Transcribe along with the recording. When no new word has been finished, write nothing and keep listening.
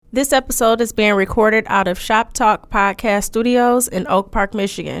This episode is being recorded out of Shop Talk Podcast Studios in Oak Park,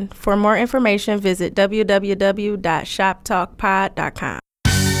 Michigan. For more information, visit www.shoptalkpod.com.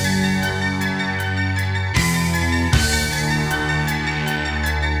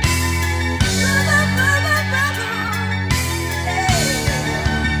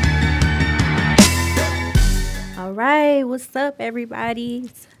 All right, what's up, everybody?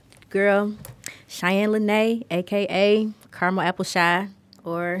 It's girl Cheyenne Lene, aka Caramel Apple Shy,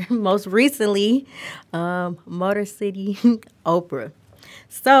 or most recently, Motor City Oprah.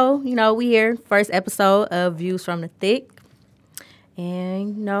 So, we here, first episode of Views from the Thick.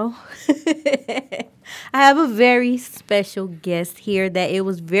 And, I have a very special guest here that it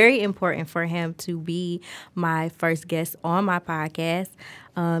was very important for him to be my first guest on my podcast.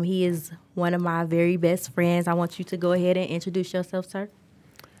 He is one of my very best friends. I want you to go ahead and introduce yourself, sir.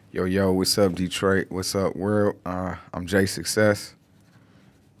 Yo, what's up, Detroit? What's up, world? I'm Jay Success.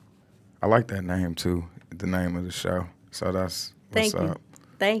 I like that name, too, the name of the show. So that's what's up.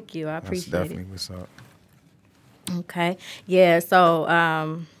 Thank you. I appreciate it. That's definitely what's up. Okay. Yeah,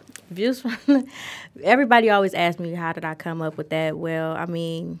 so views from everybody always asks me, how did I come up with that? Well, I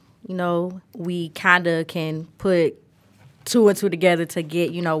mean, we kind of can put two and two together to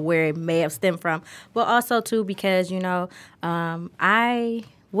get, where it may have stemmed from. But also, too, because,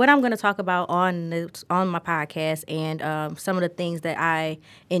 what I'm going to talk about on my podcast and some of the things that I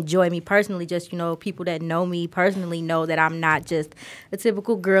enjoy me personally, just, people that know me personally know that I'm not just a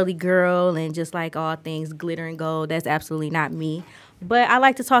typical girly girl and just like all things glitter and gold. That's absolutely not me. But I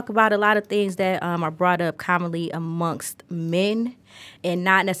like to talk about a lot of things that are brought up commonly amongst men and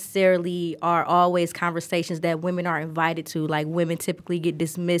not necessarily are always conversations that women are invited to. Like women typically get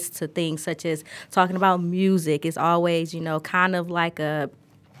dismissed to things such as talking about music. It's always, kind of like a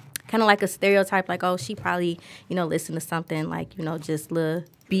stereotype, like, oh, she probably, listen to something like, just little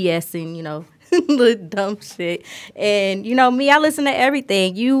BS and, little dumb shit. And, me, I listen to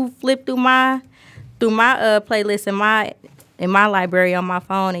everything. You flip through my playlist in my library on my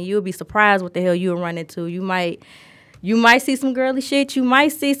phone, and you'll be surprised what the hell you'll run into. You might see some girly shit. You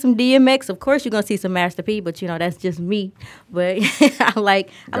might see some DMX. Of course, you're gonna see some Master P, but that's just me. But I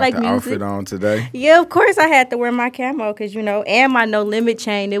like music. Outfit on today. Yeah, of course I had to wear my camo because and my No Limit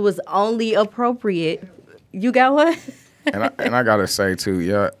chain. It was only appropriate. You got what? and I gotta say too,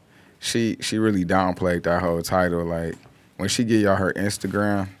 yeah, she really downplayed that whole title. Like when she get y'all her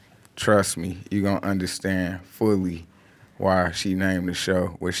Instagram, trust me, you gonna understand fully why she named the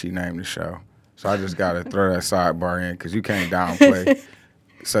show what she named the show. So I just got to throw that sidebar in because you can't downplay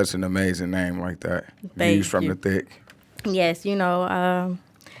such an amazing name like that. Views from the Thick. Yes, I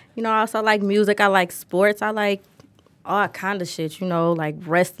also like music. I like sports. I like all kind of shit, like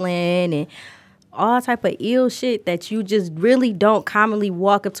wrestling and all type of ill shit that you just really don't commonly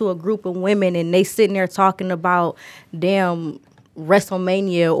walk up to a group of women and they sitting there talking about damn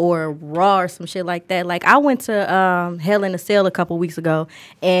WrestleMania or Raw or some shit like that. Like I went to Hell in a Cell a couple weeks ago,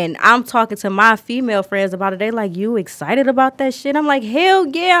 and I'm talking to my female friends about it. They like, you excited about that shit? I'm like, hell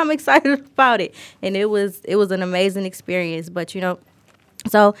yeah, I'm excited about it. And it was an amazing experience. But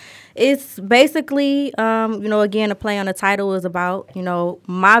so it's basically again, a play on the title is about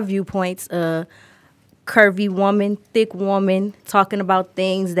my viewpoints. Curvy woman, thick woman, talking about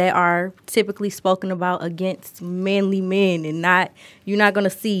things that are typically spoken about against manly men, and you're not going to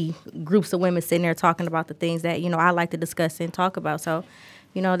see groups of women sitting there talking about the things that, I like to discuss and talk about. So,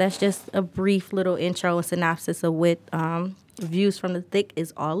 that's just a brief little intro and synopsis of what Views from the Thick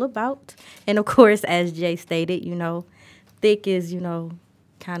is all about. And, of course, as Jay stated, thick is,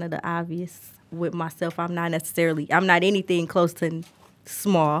 kind of the obvious. With myself, I'm not anything close to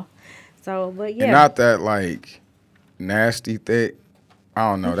small. So, but yeah. And not that, like, nasty thick. I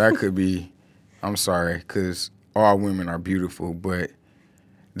don't know. That could be, I'm sorry, because all women are beautiful, but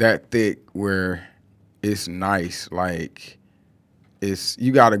that thick where it's nice, like,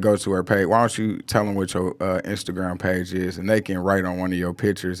 you got to go to her page. Why don't you tell them what your Instagram page is, and they can write on one of your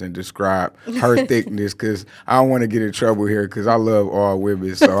pictures and describe her thickness, because I don't want to get in trouble here because I love all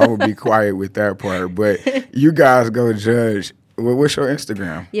women, so I'm going to be quiet with that part. But you guys go judge. What's your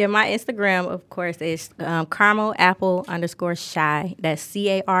Instagram? Yeah, my Instagram, of course, is Caramel Apple _Shy. That's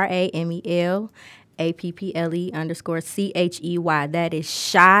CARAMEL APPLE_CHEY. That is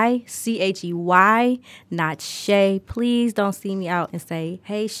Shy, CHEY, not Shay. Please don't see me out and say,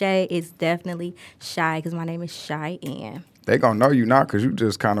 hey, Shay. It's definitely Shy because my name is Cheyenne. They going to know you now because you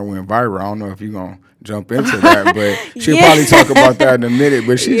just kind of went viral. I don't know if you're going to jump into that, but she'll probably talk about that in a minute.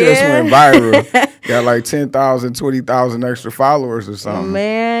 But she just went viral. Got like 10,000, 20,000 extra followers or something.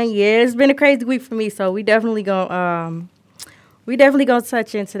 Man, yeah, it's been a crazy week for me. So we definitely going we definitely gonna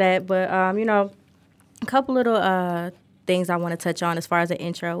touch into that. But a couple little things I want to touch on as far as the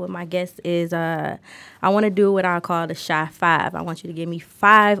intro with my guest is I want to do what I call the shy five. I want you to give me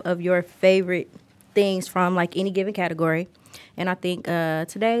 5 of your favorite things from like any given category, and I think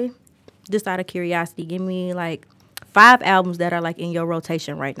today, just out of curiosity, give me like 5 albums that are like in your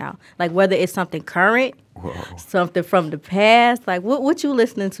rotation right now. Like whether it's something current, Whoa, something from the past. Like what you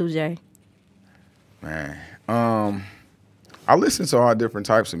listening to, Jay? man. I listen to all different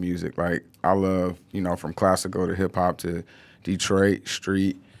types of music. Like I love, from classical to hip hop to Detroit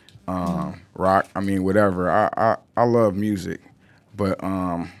street, rock. I mean, whatever. I love music, but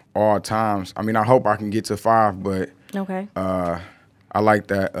all times. I mean, I hope I can get to 5, but Okay. I like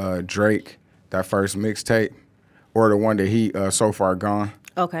that Drake, that first mixtape, or the one that he So Far Gone.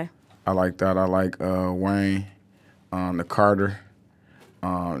 Okay. I like that. I like Wayne, the Carter,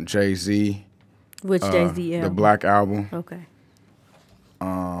 Jay-Z, Which Jay-Z the album? Black Album. Okay.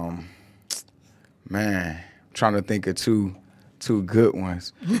 Man, I'm trying to think of two good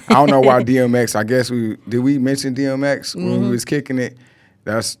ones. I don't know why DMX. I guess did we mention DMX when we was kicking it?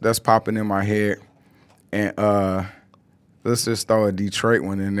 That's popping in my head. And let's just throw a Detroit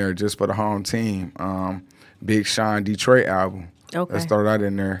one in there just for the home team. Big Sean Detroit album. Okay. Let's throw that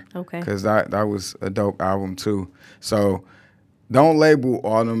in there. Okay. Because that was a dope album too. So don't label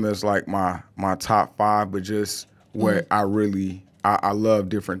all of them as like my top 5, but just what I really I love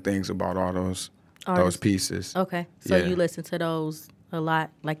different things about all those pieces. Okay. So Yeah. you listen to those a lot?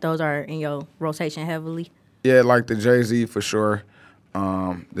 Like those are in your rotation heavily? Yeah, like the Jay-Z for sure.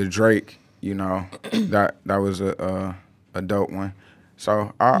 The Drake, that was a dope one.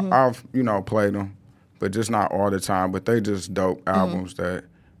 So I've played them, but just not all the time. But they just dope albums that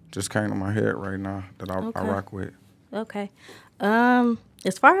just came to my head right now that I rock with. Okay.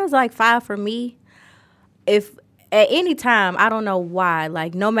 As far as like 5 for me, if at any time, I don't know why,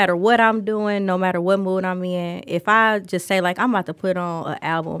 like no matter what I'm doing, no matter what mood I'm in, if I just say like I'm about to put on an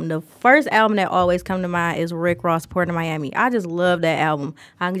album, the first album that always come to mind is Rick Ross, Port of Miami. I just love that album.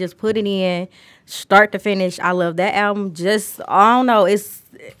 I can just put it in, start to finish. I love that album. Just, I don't know,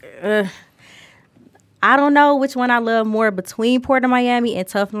 I don't know which one I love more between Port of Miami and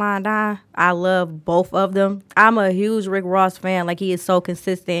Tough Line Down. I love both of them. I'm a huge Rick Ross fan. Like, he is so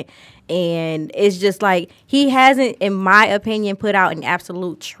consistent. And it's just like, he hasn't, in my opinion, put out an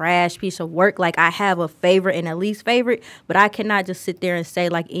absolute trash piece of work. Like, I have a favorite and a least favorite, but I cannot just sit there and say,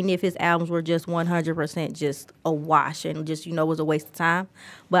 like, any of his albums were just 100% just a wash and just, was a waste of time.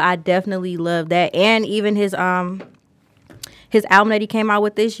 But I definitely love that. And even his album that he came out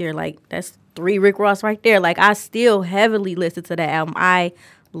with this year, like, that's 3 Rick Ross right there. Like, I still heavily listen to that album. I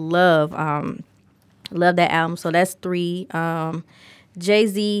love that album. So that's 3.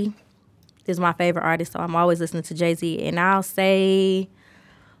 Jay-Z is my favorite artist, so I'm always listening to Jay-Z. And I'll say,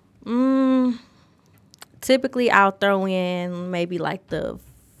 typically I'll throw in maybe like the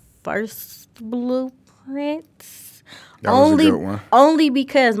first Blueprint. That was a good one. Only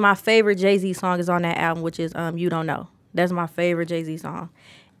because my favorite Jay-Z song is on that album, which is You Don't Know. That's my favorite Jay-Z song.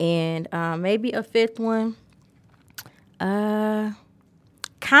 And maybe a 5th one.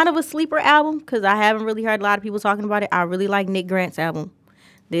 Kind of a sleeper album because I haven't really heard a lot of people talking about it. I really like Nick Grant's album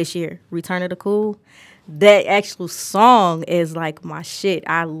this year, Return of the Cool. That actual song is like my shit.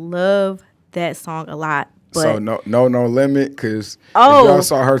 I love that song a lot. But so no limit, because if y'all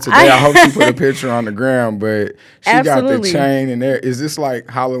saw her today, I hope she put a picture on the ground, but she Absolutely. got the chain in there. Is this like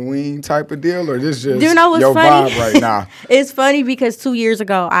Halloween type of deal, or this just what's your funny? vibe right now? It's funny because 2 years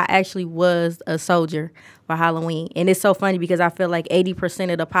ago, I actually was a soldier for Halloween. And it's so funny because I feel like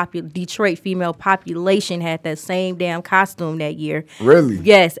 80% of the Detroit female population had that same damn costume that year. Really?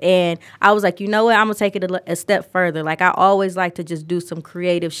 Yes. And I was like, you know what? I'm going to take it a step further. Like, I always like to just do some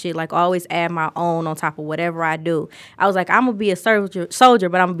creative shit. Like, always add my own on top of whatever I do. I was like, I'm going to be a soldier,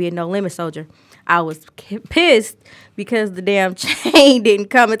 but I'm going to be a no-limit soldier. I was pissed because the damn chain didn't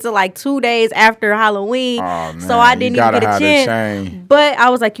come until like 2 days after Halloween. Oh, man. So I didn't even get a chance. Chain. But I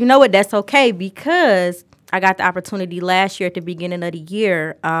was like, you know what? That's okay because I got the opportunity last year at the beginning of the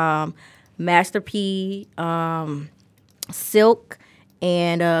year. Master P, Silk,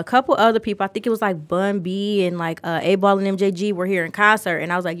 and a couple other people. I think it was like Bun B and like A-Ball and MJG were here in concert.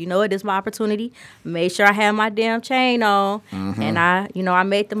 And I was like, you know what? This is my opportunity. Made sure I had my damn chain on. And I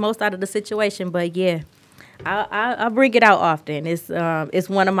made the most out of the situation. But yeah, I bring it out often. It's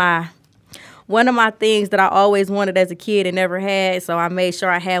one of my things that I always wanted as a kid and never had, so I made sure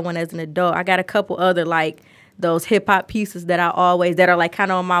I had one as an adult. I got a couple other like those hip hop pieces that are like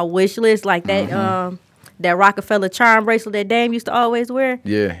kind of on my wish list, like that that Rockefeller charm bracelet that Dame used to always wear.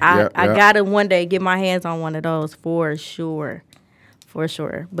 Yeah, I gotta one day get my hands on one of those for sure. for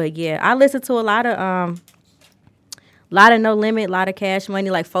sure. But yeah, I listen to a lot of No Limit, a lot of Cash Money,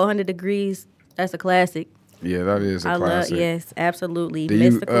 like 400 Degrees. That's a classic. Yeah, that is a I love, classic. yes, absolutely. Do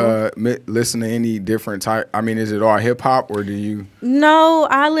you Mystical. listen to any different type? I mean, is it all hip hop or do you? No,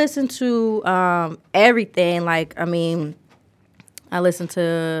 I listen to everything. Like, I mean, I listen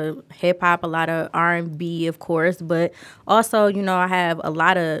to hip hop, a lot of R&B, of course, but also, you know, I have a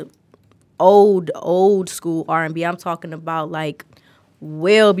lot of old school R&B. I'm talking about like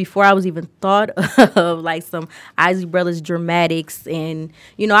well before I was even thought of like some Isley Brothers dramatics, and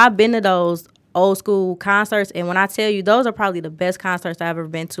you know, I've been to those old school concerts, and when I tell you, those are probably the best concerts I've ever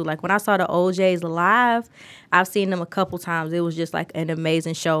been to. Like when I saw the OJs live, I've seen them a couple times. It was just like an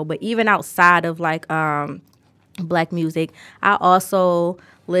amazing show. But even outside of like black music, I also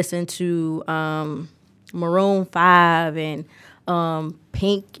listen to Maroon 5 and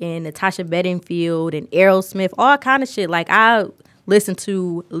Pink and Natasha Bedingfield and Aerosmith, all kind of shit. Like I listen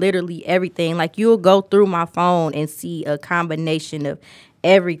to literally everything. Like you'll go through my phone and see a combination of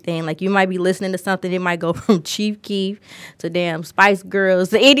everything. Like you might be listening to something, it might go from Chief Keef to damn Spice Girls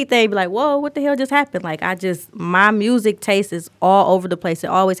to anything. Be like, whoa, what the hell just happened? Like my music taste is all over the place. It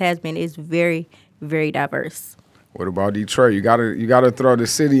always has been. It's very, very diverse. What about Detroit? You gotta throw the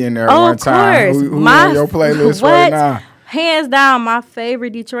city in there Oh, one of time. course. Who on your playlist right now? Hands down, my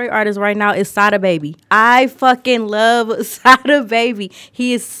favorite Detroit artist right now is Sada Baby. I fucking love Sada Baby.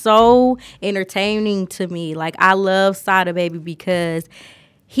 He is so entertaining to me. Like I love Sada Baby because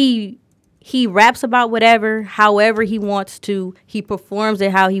he raps about whatever, however he wants to. He performs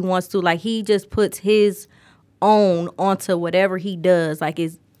it how he wants to. Like he just puts his own onto whatever he does. Like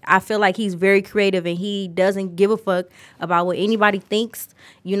I feel like he's very creative and he doesn't give a fuck about what anybody thinks.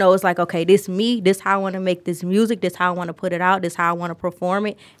 You know, it's like, okay, this me, this how I want to make this music, this how I want to put it out, this how I want to perform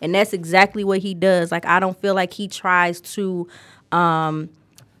it. And that's exactly what he does. Like I don't feel like he tries to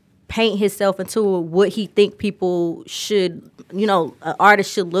paint himself into what he think people should, you know, an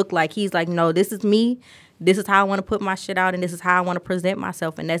artist should look like. He's like, no, this is me. This is how I want to put my shit out and this is how I want to present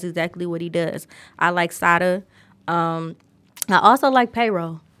myself. And that's exactly what he does. I like Sada. I also like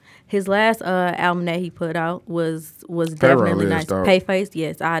Payroll. His last album that he put out was definitely nice. Dope. Payface,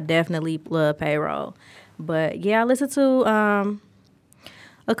 yes, I definitely love Payroll. But yeah, I listen to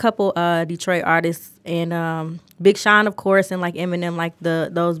a couple Detroit artists and Big Sean, of course, and like Eminem, like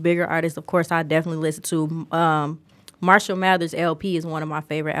those bigger artists. Of course, I definitely listen to Marshall Mathers LP is one of my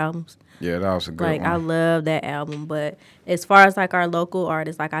favorite albums. Yeah, that was a good Like one. I love that album. But as far as like our local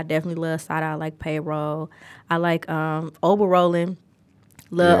artists, like I definitely love Sada. I like Payroll. I like Oba Rollin'.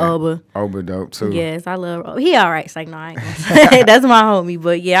 Love Oba. Oba dope too. Yes, I love Oba. He all right. It's like, no, I ain't gonna say. That's my homie.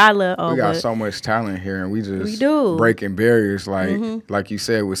 But yeah, I love Oba. We got so much talent here, and we do. breaking barriers. Like you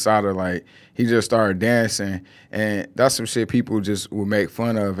said with Sada, like he just started dancing, and that's some shit people just would make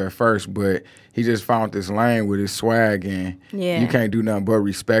fun of at first, but he just found this lane with his swag, and you can't do nothing but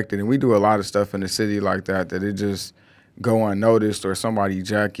respect it. And we do a lot of stuff in the city like that it just go unnoticed or somebody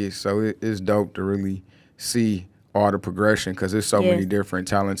jack it. So it's dope to really see all the progression because there's so many different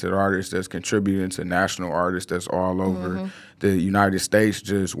talented artists that's contributing to national artists that's all over the United States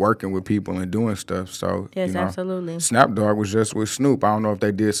just working with people and doing stuff. So yes, you know, absolutely. Snap Dogg was just with Snoop. I don't know if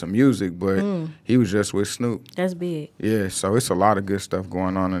they did some music, but he was just with Snoop. That's big. Yeah, so it's a lot of good stuff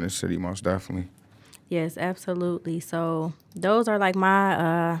going on in the city, most definitely. Yes, absolutely. So those are like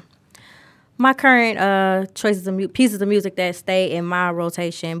my my current choices of pieces of music that stay in my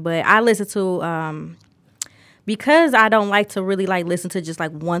rotation. But I listen to because I don't like to really like listen to just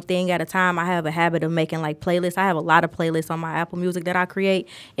like one thing at a time. I have a habit of making like playlists. I have a lot of playlists on my Apple Music that I create,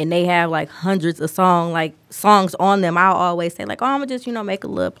 and they have like hundreds of songs on them. I'll always say like, oh, I'm gonna just make a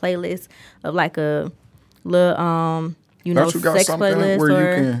little playlist of like a little Don't you got sex something playlist where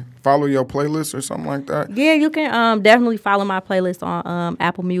or you can follow your playlist or something like that? yeah, you can definitely follow my playlist on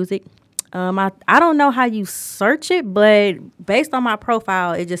Apple Music. I don't know how you search it, but based on my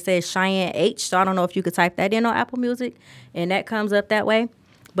profile, it just says Cheyenne H. So I don't know if you could type that in on Apple Music, and that comes up that way.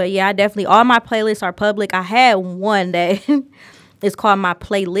 But yeah, all my playlists are public. I had one that is called my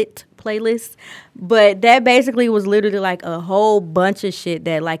playlist, but that basically was literally like a whole bunch of shit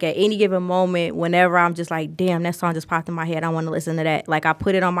that like at any given moment, whenever I'm just like, damn, that song just popped in my head, I want to listen to that. Like I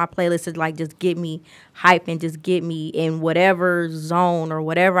put it on my playlist to like just get me hype and just get me in whatever zone or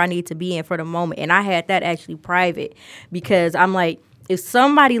whatever I need to be in for the moment. And I had that actually private because I'm like, if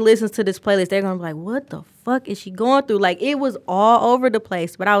somebody listens to this playlist, they're gonna be like, what the fuck is she going through? Like it was all over the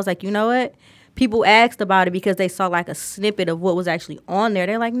place. But I was like, you know what? People asked about it because they saw like a snippet of what was actually on there.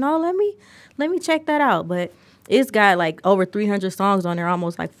 They're like, no, let me check that out. But it's got like over 300 songs on there,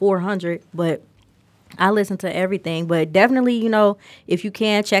 almost like 400. But I listen to everything, but definitely, if you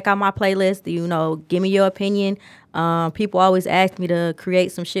can check out my playlist, give me your opinion. People always ask me to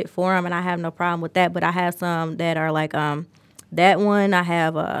create some shit for them, and I have no problem with that. But I have some that are like that one. I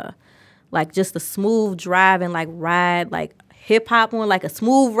have like just a smooth drive and like ride like hip hop one, like a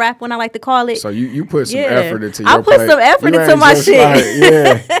smooth rap one, I like to call it. So you put some effort into your I put some effort into my shit.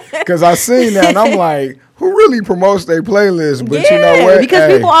 Yeah, because I seen that and I'm like, who really promotes their playlist? But you know what?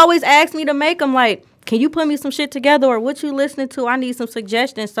 Because people always ask me to make them like, can you put me some shit together or what you listening to? I need some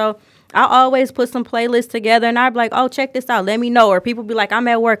suggestions. So I always put some playlists together and I'd be like, oh, check this out. Let me know. Or people be like, I'm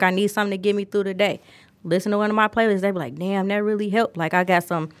at work. I need something to get me through the day. Listen to one of my playlists. They be like, damn, that really helped. Like I got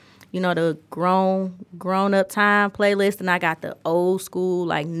some, the grown up time playlist and I got the old school,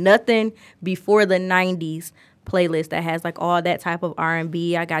 like nothing before the 90s playlist that has like all that type of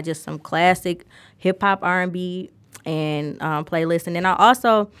R&B. I got just some classic hip hop R&B and playlist. And then I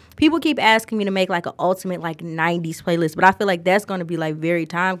also, people keep asking me to make like an ultimate like 90s playlist, but I feel like that's going to be like very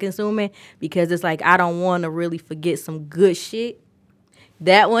time consuming because it's like I don't want to really forget some good shit.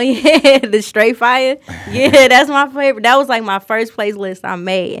 That one, yeah, the Straight Fire, yeah, that's my favorite. That was like my first playlist I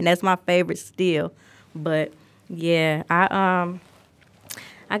made, and that's my favorite still. But yeah, I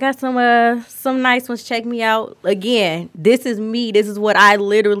got some nice ones. Check me out. Again, this is me. This is what I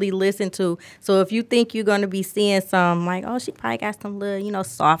literally listen to. So if you think you're going to be seeing some, like, oh, she probably got some little,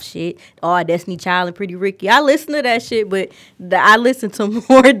 soft shit. Oh, Destiny Child and Pretty Ricky. I listen to that shit, but I listen to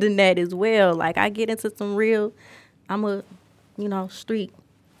more than that as well. Like, I get into some real, I'm a, street,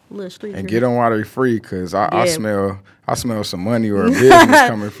 little street. And get them while they're free, because I smell some money or a business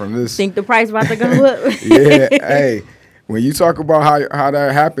coming from this. Think the price about to go up. Yeah, hey. When you talk about how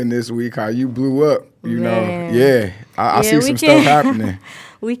that happened this week, how you blew up, I see some stuff happening.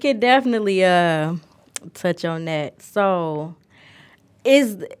 We could definitely touch on that. So,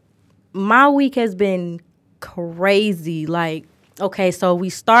 my week has been crazy. Like, okay, so we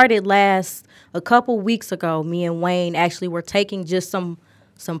started a couple weeks ago. Me and Wayne actually were taking just some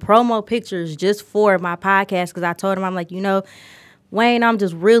promo pictures just for my podcast because I told him, I'm like, Wayne, I'm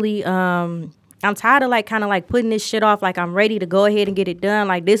just really I'm tired of like kind of like putting this shit off. Like I'm ready to go ahead and get it done.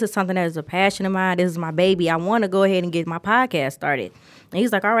 Like this is something that is a passion of mine. This is my baby. I want to go ahead and get my podcast started. And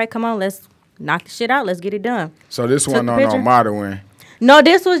he's like, all right, come on, let's knock the shit out. Let's get it done. So this one on no modeling. No,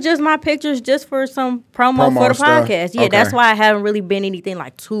 this was just my pictures just for some promo for the stuff. podcast. Yeah, okay. That's why I haven't really been anything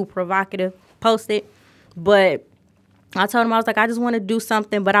like too provocative posted. But I told him, I was like, I just want to do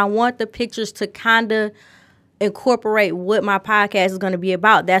something, but I want the pictures to kind of incorporate what my podcast is going to be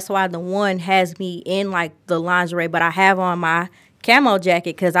about. That's why the one has me in like the lingerie, but I have on my camo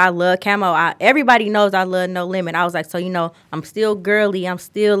jacket because I love camo. Everybody knows I love No Limit. I was like, so I'm still girly. I'm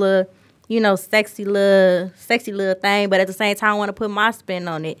still a sexy little thing, but at the same time I want to put my spin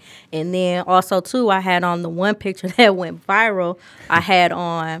on it. And then also too, I had on the one picture that went viral. I had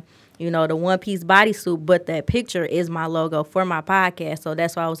on the one-piece bodysuit, but that picture is my logo for my podcast, so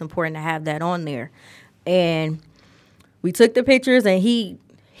that's why it was important to have that on there. And we took the pictures, and he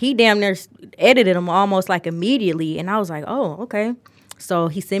damn near edited them almost like immediately. And I was like, oh, okay. So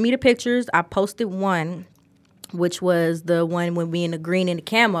he sent me the pictures. I posted one, which was the one with me in the green and the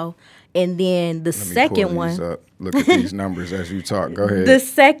camo. And then the second one. Look at these numbers as you talk. Go ahead. The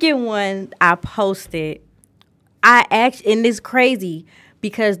second one I posted, and it's crazy.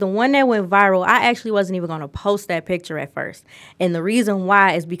 Because the one that went viral, I actually wasn't even going to post that picture at first. And the reason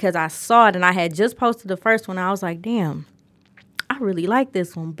why is because I saw it and I had just posted the first one. I was like, damn, I really like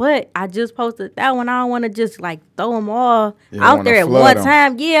this one. But I just posted that one. I don't want to just like throw them all out there at one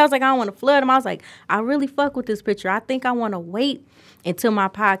time. Yeah, I was like, I don't want to flood them. I was like, I really fuck with this picture. I think I want to wait until my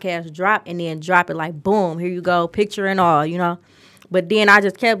podcast drop and then drop it like, boom, here you go, picture and all, But then I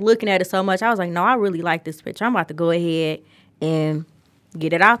just kept looking at it so much. I was like, no, I really like this picture. I'm about to go ahead and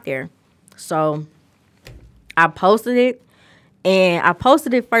get it out there. So I posted it, and I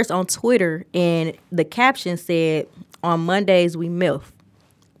posted it first on Twitter, and the caption said, on Mondays we MILF,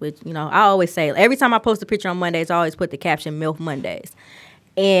 which, I always say, every time I post a picture on Mondays, I always put the caption MILF Mondays.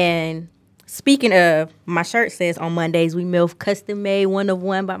 And speaking of, my shirt says on Mondays we MILF, custom made 1 of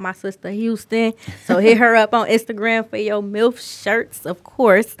 1 by my sister Houston. So hit her up on Instagram for your MILF shirts, of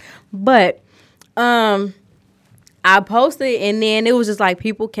course. But I posted, and then it was just like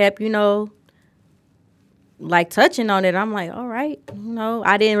people kept, like touching on it. I'm like, all right,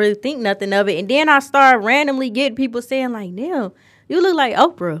 I didn't really think nothing of it. And then I started randomly getting people saying like, damn, you look like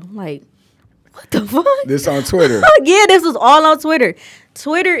Oprah. I'm like, what the fuck? This on Twitter. Yeah, this was all on Twitter.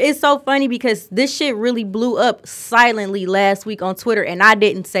 Twitter is so funny because this shit really blew up silently last week on Twitter, and I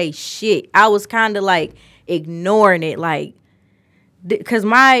didn't say shit. I was kind of like ignoring it, like, because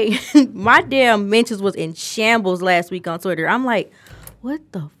my my damn mentions was in shambles last week on Twitter. I'm like, what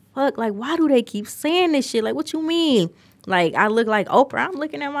the fuck? Like, why do they keep saying this shit? Like, what you mean? Like, I look like Oprah. I'm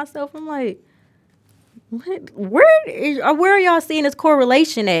looking at myself. I'm like, what? Where are y'all seeing this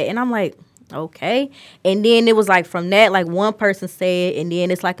correlation at? And I'm like, okay. And then it was like from that, like one person said, and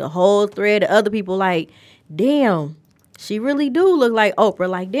then it's like a whole thread of other people like, damn, she really do look like Oprah.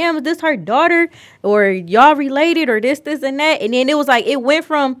 Like, damn, is this her daughter? Or y'all related or this, and that? And then it was like, it went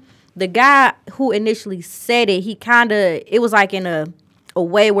from the guy who initially said it, it was like in a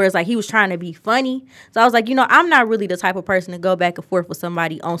way where it's like he was trying to be funny. So I was like, I'm not really the type of person to go back and forth with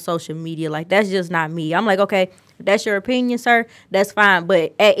somebody on social media. Like, that's just not me. I'm like, okay, if that's your opinion, sir, that's fine.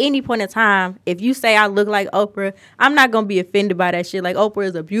 But at any point in time, if you say I look like Oprah, I'm not going to be offended by that shit. Like, Oprah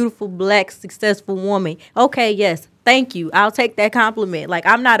is a beautiful, black, successful woman. Okay, yes, thank you. I'll take that compliment. Like,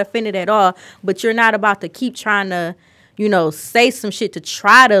 I'm not offended at all, but you're not about to keep trying to say some shit to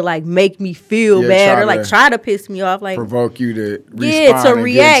try to like make me feel bad or like try to piss me off, like provoke you to respond to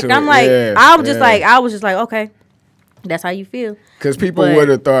react. I'm like, I was just like, okay, that's how you feel. Because people would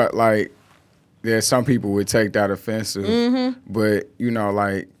have thought like, some people would take that offensive, but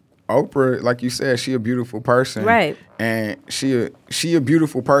like Oprah, like you said, she a beautiful person, right? And she a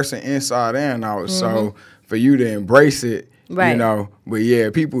beautiful person inside and out. So for you to embrace it. Right. But yeah,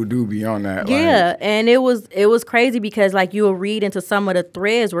 people do be on that. Yeah, like, and it was crazy because like you'll read into some of the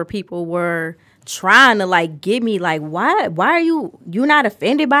threads where people were trying to like get me like, why are you not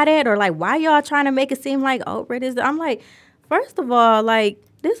offended by that? Or like, why y'all trying to make it seem like Oprah is? I'm like, first of all, like,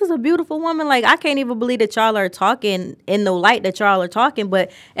 this is a beautiful woman. Like, I can't even believe that y'all are talking in the light that y'all are talking.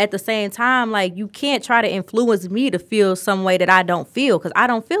 But at the same time, like, you can't try to influence me to feel some way that I don't feel, because I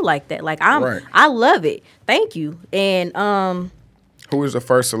don't feel like that. Like, I love it. Thank you. And who was the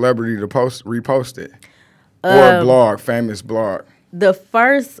first celebrity to repost it? Or famous blog? The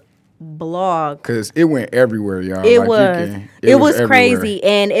first blog, because it went everywhere, y'all. It was crazy.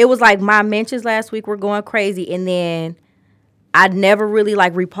 And it was like my mentions last week were going crazy. And then I never really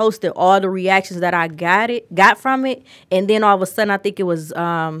like reposted all the reactions that I got from it. And then all of a sudden, I think it was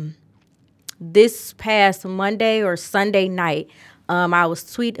this past Monday or Sunday night, a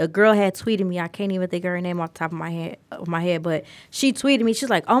girl had tweeted me. I can't even think of her name off the top of my head, but she tweeted me. She's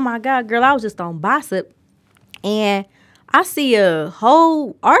like, "Oh my God, girl, I was just on Gossip, and I see a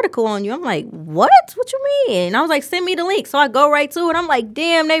whole article on you." I'm like, what? What you mean? And I was like, send me the link. So I go right to it. I'm like,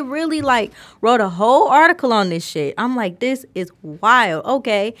 damn, they really like wrote a whole article on this shit. I'm like, this is wild.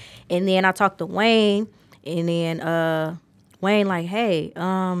 Okay. And then I talked to Wayne, and then Wayne like, hey,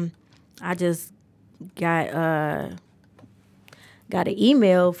 I just got an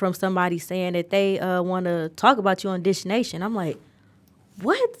email from somebody saying that they want to talk about you on Dish Nation. I'm like,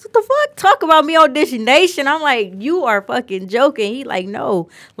 what the fuck? Talk about me on Dish Nation? I'm like, you are fucking joking. He like, no,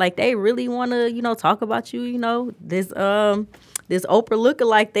 like they really want to, talk about you, this Oprah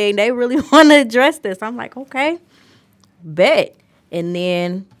lookalike thing. They really want to address this. I'm like, okay, bet. And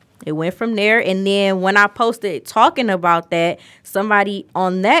then it went from there. And then when I posted talking about that, somebody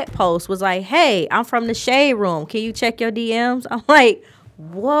on that post was like, hey, I'm from the Shade Room. Can you check your DMs? I'm like,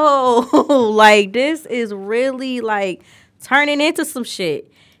 whoa, like this is really like turning into some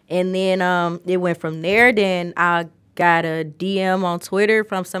shit. And then it went from there. Then I got a DM on Twitter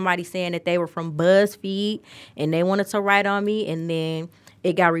from somebody saying that they were from BuzzFeed and they wanted to write on me. And then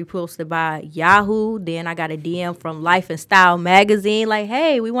it got reposted by Yahoo. Then I got a DM from Life and Style magazine like,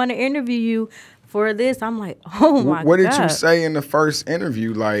 hey, we want to interview you for this. I'm like, oh my God. What did you say in the first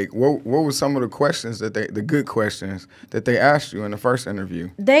interview? Like, what were some of the questions the good questions that they asked you in the first interview?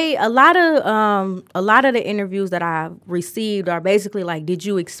 A lot of the interviews that I received are basically like, did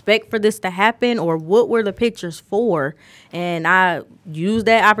you expect for this to happen, or what were the pictures for? And I used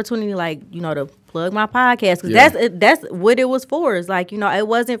that opportunity, like, to plug my podcast, because that's what it was for. It's like, it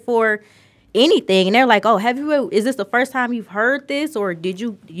wasn't for anything. And they're like, oh, is this the first time you've heard this, or did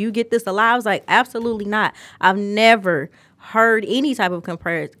you get this a lot? I was like, absolutely not. I've never heard any type of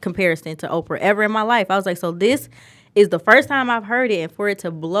comparison to Oprah ever in my life. I was like, so this is the first time I've heard it, and for it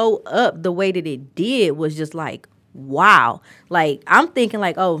to blow up the way that it did was just like, wow. Like, I'm thinking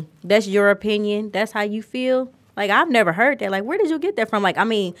like, oh, that's your opinion, that's how you feel. Like, I've never heard that. Like, where did you get that from? Like, I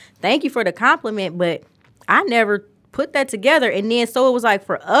mean, thank you for the compliment, but I never put that together. And then so it was like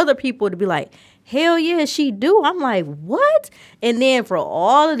for other people to be like, hell yeah, she do. I'm like, what? And then for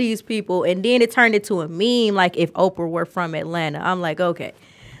all of these people, and then it turned into a meme, like if Oprah were from Atlanta. I'm like, okay.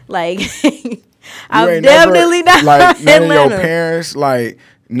 Like, I'm definitely not like from none Atlanta. of your parents, like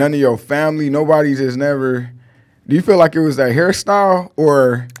none of your family, nobody just never. Do you feel like it was that hairstyle,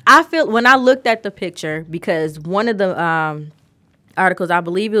 or? I feel when I looked at the picture, because one of the articles. I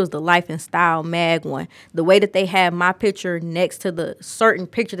believe it was the Life and Style mag one. The way that they had my picture next to the certain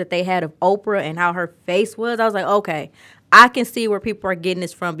picture that they had of Oprah and how her face was, I was like, okay, I can see where people are getting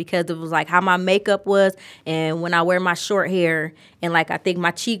this from, because it was like how my makeup was, and when I wear my short hair, and like I think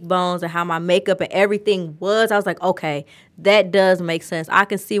my cheekbones and how my makeup and everything was, I was like, okay, that does make sense. I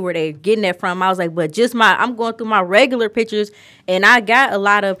can see where they're getting that from. I was like, but just I'm going through my regular pictures, and I got a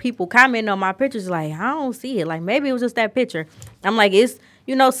lot of people commenting on my pictures like, I don't see it. Like, maybe it was just that picture. I'm like, it's,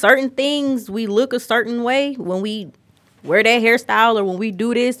 certain things, we look a certain way when we wear that hairstyle, or when we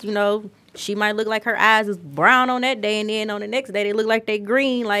do this, she might look like her eyes is brown on that day, and then on the next day they look like they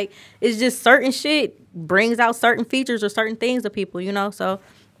green. Like, it's just certain shit brings out certain features or certain things of people, so,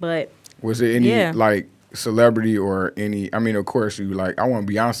 but. Was there any, like, celebrity or any, I mean, of course, you like, I want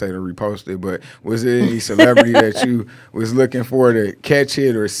Beyonce to repost it, but was there any celebrity that you was looking for to catch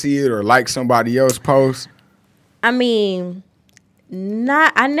it or see it or like somebody else post? I mean,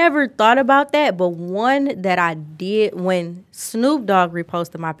 I never thought about that, but one that I did when Snoop Dogg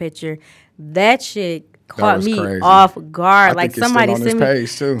reposted my picture, that shit caught me crazy. Off guard. Like, somebody sent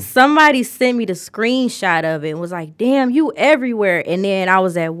me the screenshot of it and was like, damn, you everywhere. And then I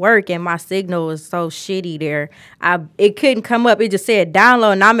was at work and my signal was so shitty there. It couldn't come up. It just said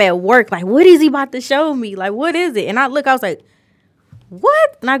download, and I'm at work. Like, what is he about to show me? Like, what is it? And I was like,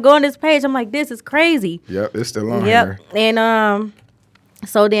 what? And I go on this page. I'm like, this is crazy. Yep, it's still on here. And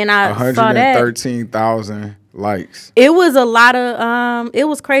so then I saw that 113,000 likes. It was a lot of it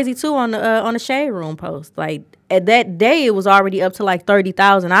was crazy too on the Shade Room post. Like, at that day it was already up to like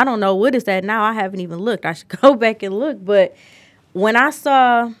 30,000. I don't know what it's at now. I haven't even looked. I should go back and look. But when I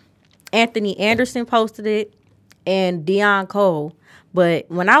saw Anthony Anderson posted it and Deion Cole, but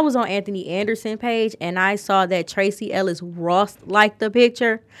when I was on Anthony Anderson page and I saw that Tracy Ellis Ross liked the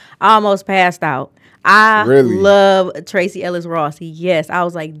picture, I almost passed out. I love Tracy Ellis Ross. Yes, I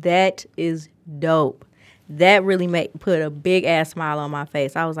was like, that is dope. That really put a big ass smile on my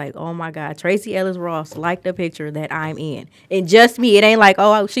face. I was like, oh my God, Tracy Ellis Ross liked the picture that I'm in. And just me. It ain't like,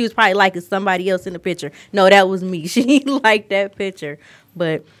 oh, she was probably liking somebody else in the picture. No, that was me. She liked that picture.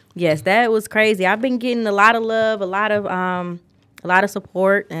 But yes, that was crazy. I've been getting a lot of love, a lot of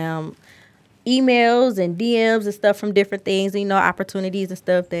support, emails and DMs and stuff from different things, opportunities and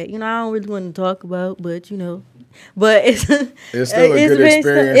stuff that, I don't really want to talk about, but, but it's still a good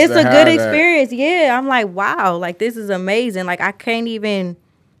experience. It's a good experience. Yeah. I'm like, wow, like, this is amazing. Like, I can't even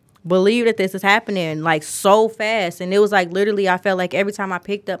believe that this is happening like so fast. And it was like, literally, I felt like every time I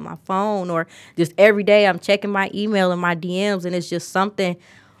picked up my phone or just every day I'm checking my email and my DMs, and it's just something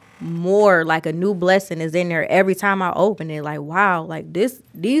more, like a new blessing is in there every time I open it. Like, wow, like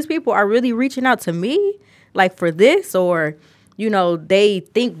these people are really reaching out to me, like, for this, or they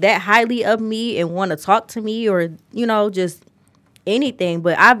think that highly of me and want to talk to me, or just anything.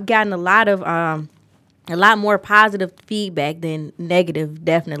 But I've gotten a lot more positive feedback than negative,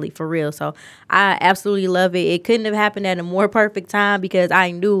 definitely, for real. So I absolutely love it. It couldn't have happened at a more perfect time, because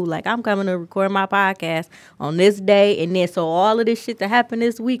I knew, like, I'm coming to record my podcast on this day, and then so all of this shit that happened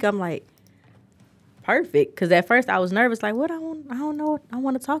this week, I'm like, perfect. Because at first I was nervous, like, I don't know what I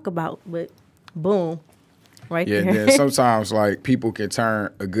want to talk about, but boom. Right there. Yeah, sometimes, like, people can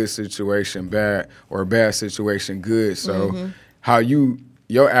turn a good situation bad or a bad situation good. So how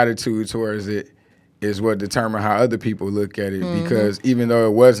your attitude towards it is what determine how other people look at it. Because even though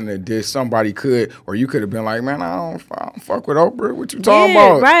it wasn't a diss, somebody could, or you could have been like, man, I don't fuck with Oprah. What you talking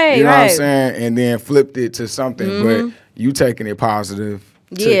about? Right, you know what I'm saying? And then flipped it to something, but you taking it positive.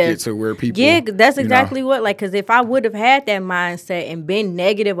 Took it to where people. Yeah, that's exactly what, like, because if I would have had that mindset and been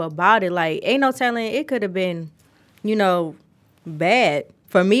negative about it, like, ain't no telling, it could have been, bad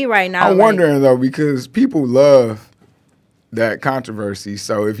for me right now. I'm wondering, though, because people love that controversy.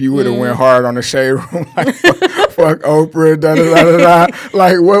 So if you would have went hard on the Shade Room, like, fuck Oprah, da-da-da-da-da,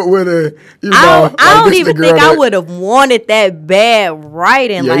 like, what would have, I don't even think I would have wanted that bad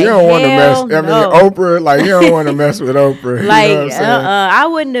writing. Yeah, like, you don't want to mess, no. Oprah, like, you don't want to mess with Oprah. Like, you know what I'm saying? I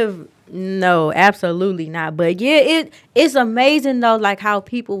wouldn't have, no, absolutely not. But yeah, it's amazing, though, like, how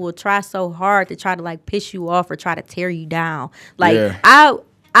people will try so hard to try to, like, piss you off or try to tear you down. Like, I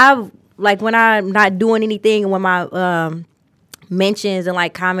like, when I'm not doing anything, and when my, mentions and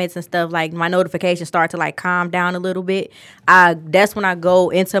like comments and stuff, like my notifications start to like calm down a little bit, that's when I go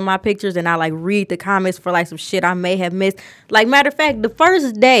into my pictures and I like read the comments for like some shit I may have missed. Like, matter of fact, the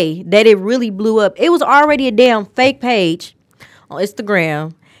first day that it really blew up, it was already a damn fake page on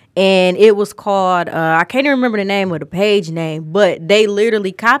Instagram, and it was called I can't even remember the name of the page name, but they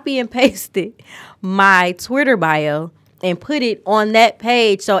literally copy and pasted my Twitter bio and put it on that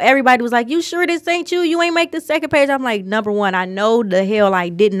page. So everybody was like, you sure this ain't you? You ain't make the second page. I'm like, number one, I know the hell I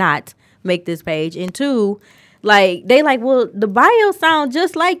did not make this page. And two, like, they like, well, the bio sound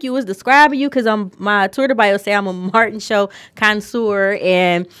just like you. It's describing you because my Twitter bio say I'm a Martin Show connoisseur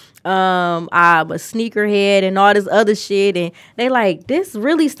and I'm a sneakerhead and all this other shit. And they like, this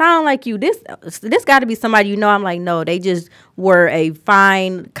really sound like you. This got to be somebody you know. I'm like, no, they just were a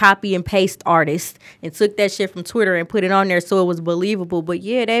fine copy and paste artist and took that shit from Twitter and put it on there so it was believable. But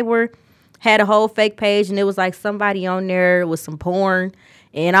yeah, they had a whole fake page and it was like somebody on there with some porn.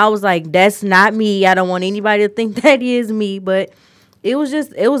 And I was like, that's not me. I don't want anybody to think that is me. But it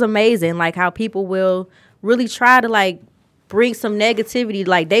was amazing, like, how people will really try to, like, bring some negativity.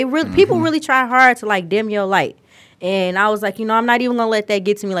 Like, people really try hard to, like, dim your light. And I was like, you know, I'm not even going to let that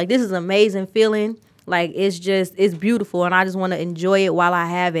get to me. Like, this is an amazing feeling. Like, it's beautiful. And I just want to enjoy it while I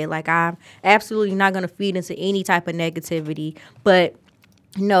have it. Like, I'm absolutely not going to feed into any type of negativity. But,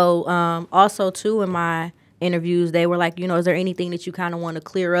 you know, also, too, in my interviews, they were like, you know, is there anything that you kind of want to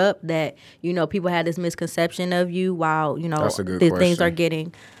clear up that, you know, people had this misconception of you while, you know, the things are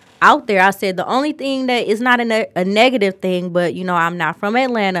getting out there? I said the only thing that is not a negative thing, but, you know, I'm not from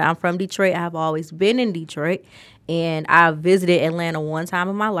Atlanta. I'm from Detroit. I've always been in Detroit. And I visited Atlanta one time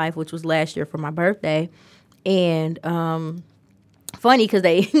in my life, which was last year for my birthday. And funny because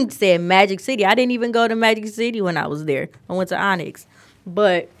they said Magic City. I didn't even go to Magic City when I was there. I went to Onyx.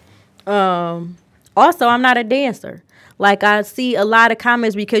 But also, I'm not a dancer. Like, I see a lot of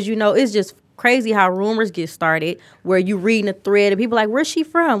comments because, you know, it's just crazy how rumors get started where you reading a thread and people like, where's she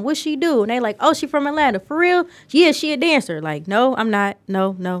from? What's she do? And they like, oh, she from Atlanta. For real? Yeah, she a dancer. Like, no, I'm not.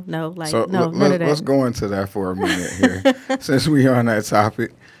 No. Like, so no, none of that. Let's go into that for a minute here since we on that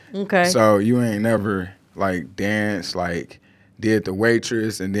topic. Okay. So you ain't never, like, danced, like, did the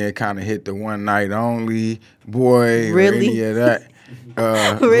waitress and then kind of hit the one night only boy really? Or any of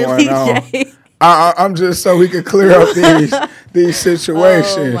that really, going on. Jay? I'm just so we could clear up these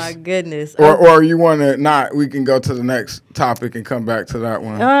situations. Oh my goodness! Or you want to not? We can go to the next topic and come back to that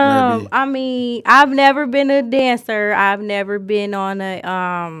one. Maybe. I mean, I've never been a dancer. I've never been on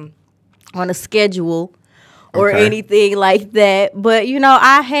a schedule or anything like that. But you know,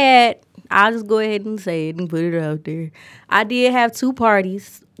 I'll just go ahead and say it and put it out there. I did have 2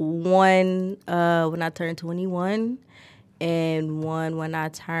 parties. One when I turned 21. And one when I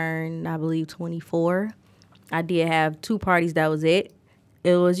turned, I believe, 24. I did have 2 parties. That was it.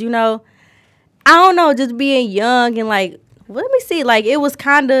 It was, you know, I don't know, just being young and like, let me see. Like, it was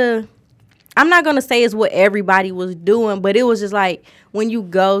kind of, I'm not going to say it's what everybody was doing, but it was just like when you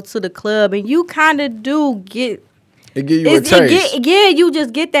go to the club and you kind of do get. It give you a taste. You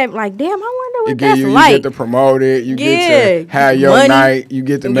just get that, like, damn, I wonder what that's like. You get to promote it. You get to have your night. You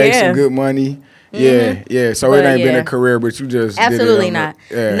get to make some good money. Mm-hmm. Yeah. So it ain't been a career, but you just absolutely did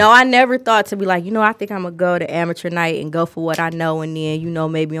it not. No, I never thought to be like, you know, I think I'm gonna go to amateur night and go for what I know, and then, you know,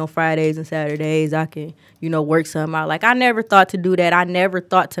 maybe on Fridays and Saturdays I can, you know, work something out. Like, I never thought to do that. I never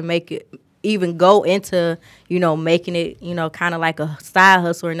thought to make it, even go into, you know, making it, you know, kind of like a side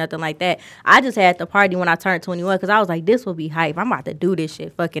hustle or nothing like that. I just had the party when I turned 21 because I was like, this will be hype. I'm about to do this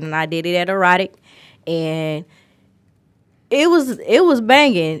shit, fucking, and I did it at Erotic, and it was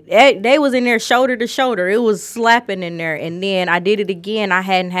banging. They was in there shoulder to shoulder. It was slapping in there. And then I did it again. I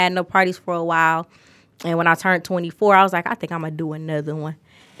hadn't had no parties for a while. And when I turned 24, I was like, I think I'm going to do another one.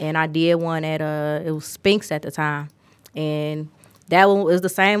 And I did one at, it was Spinks at the time. And that one was the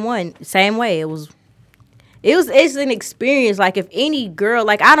same way. It's an experience. Like, if any girl,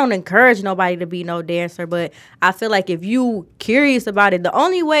 like, I don't encourage nobody to be no dancer, but I feel like if you curious about it, the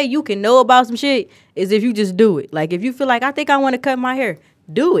only way you can know about some shit is if you just do it. Like, if you feel like, I think I want to cut my hair,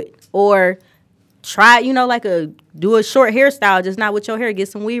 do it. Or try, you know, like do a short hairstyle, just not with your hair, get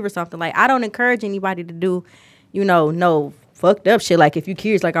some weave or something. Like, I don't encourage anybody to do, you know, no fucked up shit. Like, if you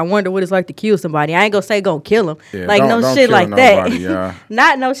curious, like, I wonder what it's like to kill somebody. I ain't gonna say gonna kill him. Yeah, like, no shit like nobody, that. Yeah.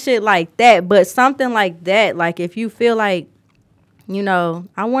 Not no shit like that, but something like that. Like, if you feel like, you know,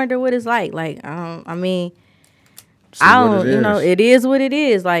 I wonder what it's like. Like, I mean, I don't, you know, it is what it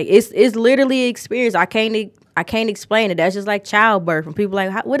is. Like, it's literally an experience. I can't explain it. That's just like childbirth. And people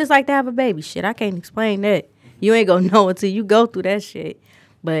like, what it's like to have a baby? Shit, I can't explain that. You ain't gonna know until you go through that shit.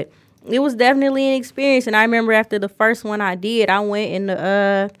 But it was definitely an experience. And I remember after the first one I did, I went in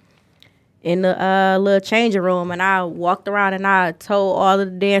the little changing room and I walked around and I told all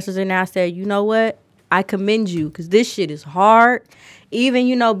of the dancers and I said, you know what? I commend you because this shit is hard. Even,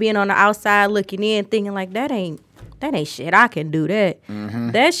 you know, being on the outside looking in, thinking like, that ain't that ain't shit. I can do that.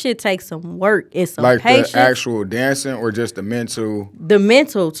 That shit takes some work. It's some Like patience. the actual dancing or just the mental? The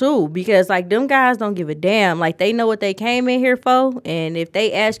mental too, because like them guys don't give a damn. Like they know what they came in here for, and if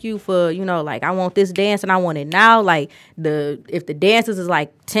they ask you for, like I want this dance and I want it now, like if the dances is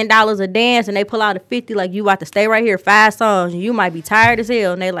like $10 a dance and they pull out a 50, like you about to stay right here 5 songs and you might be tired as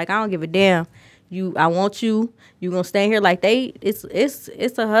hell, and they like I don't give a damn. I want you. You gonna stay here like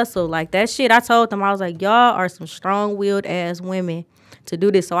it's a hustle like that shit. I told them I was like y'all are some strong willed ass women to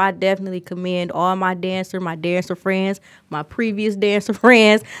do this. So I definitely commend all my dancer friends, my previous dancer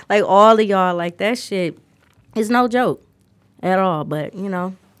friends, like all of y'all. Like that shit is no joke at all. But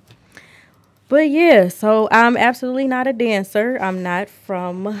but yeah. So I'm absolutely not a dancer. I'm not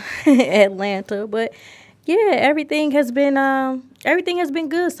from Atlanta, but yeah, everything has been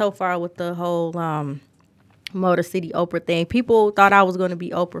good so far with the whole Motor City Oprah thing. People thought I was going to be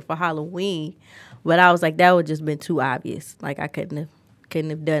Oprah for Halloween, but I was like, that would just been too obvious. Like I couldn't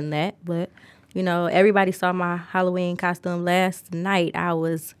have done that. But everybody saw my Halloween costume last night. I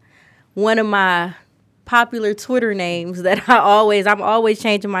was one of my popular Twitter names that I'm always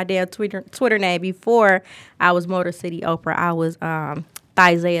changing my damn Twitter name. Before I was Motor City Oprah, I was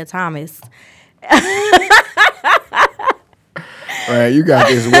Isaiah Thomas. Right, you got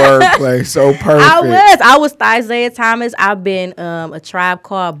this wordplay so perfect. I was Isaiah Thomas. I've been A Tribe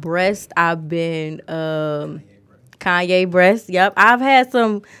Called Breast. I've been Kanye Breast. Yep, I've had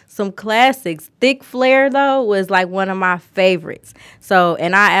some classics. Thick Flair though was like one of my favorites. So,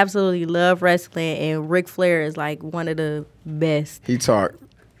 and I absolutely love wrestling, and Ric Flair is like one of the best. He talked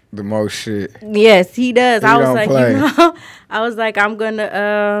the most shit. Yes, he does. I was like, I was like, I'm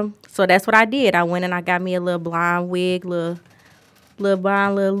gonna. So that's what I did. I went and I got me a little blonde wig, little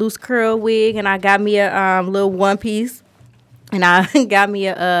loose curl wig, and I got me a little one piece, and I got me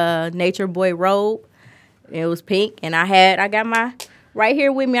a Nature Boy robe. It was pink, and I got my right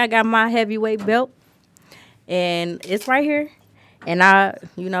here with me. I got my heavyweight belt, and it's right here. And I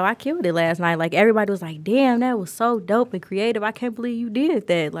killed it last night. Like everybody was like, "Damn, that was so dope and creative. I can't believe you did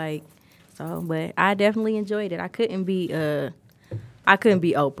that." Like, so, but I definitely enjoyed it. I couldn't be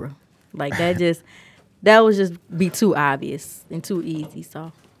Oprah. Like that was just be too obvious and too easy.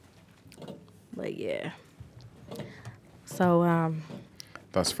 So, but yeah. So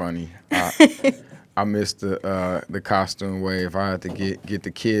that's funny. I missed the costume wave. I had to get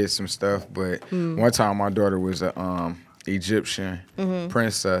the kids some stuff, but one time my daughter was a Egyptian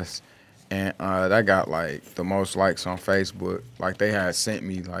princess, and that got like the most likes on Facebook. Like they had sent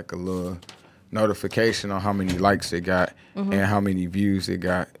me like a little notification on how many likes it got and how many views it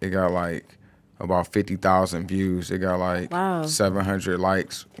got. It got like about 50,000 views. It got like 700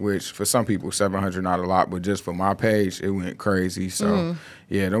 likes, which for some people 700 not a lot, but just for my page it went crazy. So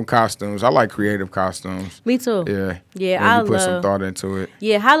yeah, them costumes. I like creative costumes. Me too. Yeah. Yeah, I put some thought into it.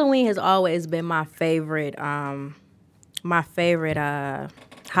 Yeah, Halloween has always been my favorite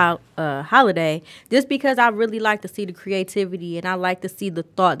holiday, just because I really like to see the creativity and I like to see the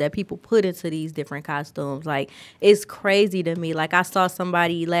thought that people put into these different costumes. Like it's crazy to me. Like I saw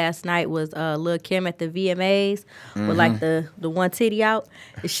somebody last night was Lil' Kim at the VMAs with like the one titty out.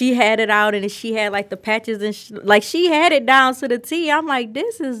 She had it out and she had like the patches and like she had it down to the T. I'm like,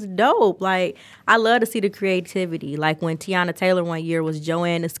 this is dope. Like I love to see the creativity. Like when Tiana Taylor one year was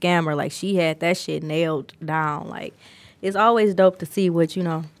Joanne the Scammer, like she had that shit nailed down. Like it's always dope to see what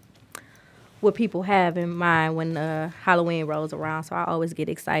people have in mind when Halloween rolls around. So I always get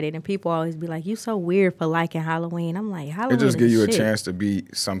excited, and people always be like, "You so weird for liking Halloween." I'm like, Halloween. It just gives you a chance to be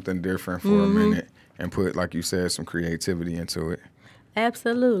something different for a minute and put, like you said, some creativity into it.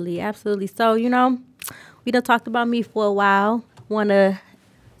 Absolutely, absolutely. So we done talked about me for a while. Want to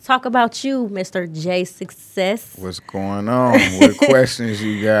talk about you, Mr. J Success. What's going on? What questions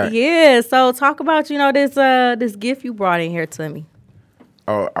you got? Yeah, so talk about this gift you brought in here to me.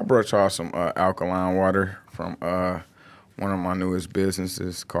 Oh, I brought y'all some alkaline water from one of my newest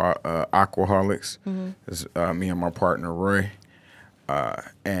businesses called Aquaholics. It's me and my partner Roy,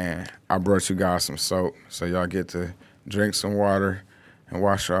 and I brought you guys some soap, so y'all get to drink some water and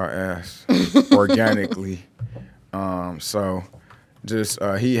wash your ass organically. So. Just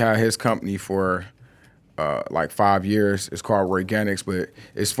he had his company for like 5 years. It's called Organics, but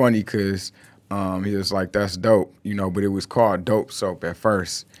it's funny because he was like, "That's dope," but it was called Dope Soap at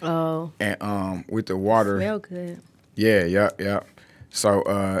first. Oh. And with the water, smell good. Yeah. So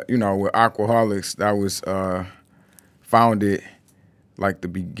with Aquaholics, that was founded like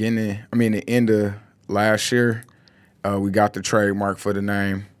the end of last year. We got the trademark for the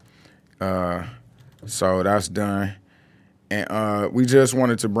name, so that's done. and we just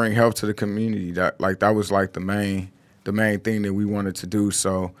wanted to bring health to the community. That was like the main thing that we wanted to do.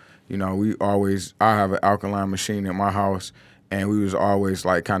 So I have an alkaline machine in my house, and we was always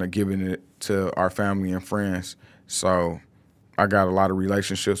like kind of giving it to our family and friends. So I got a lot of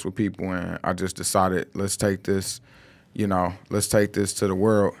relationships with people, and I just decided let's take this to the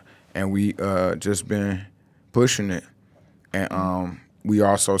world, and we just been pushing it. And we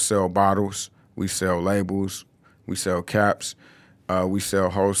also sell bottles, we sell labels, we sell caps, we sell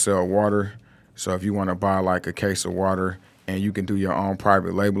wholesale water. So if you want to buy like a case of water, and you can do your own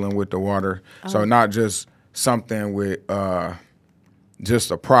private labeling with the water. So not just something with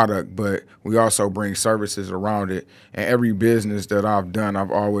just a product, but we also bring services around it. And every business that I've done,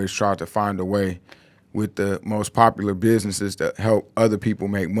 I've always tried to find a way with the most popular businesses that help other people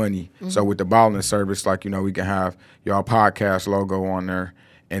make money. Mm-hmm. So with the bottling service, we can have y'all podcast logo on there,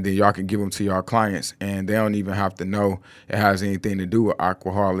 and then y'all can give them to y'all clients, and they don't even have to know it has anything to do with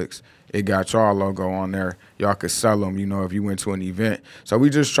Aquaholics. It got y'all logo on there. Y'all could sell them, if you went to an event. So we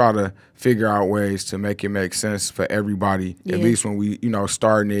just try to figure out ways to make it make sense for everybody, at least when we,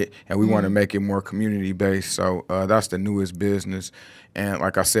 starting it, and we want to make it more community-based. So that's the newest business. And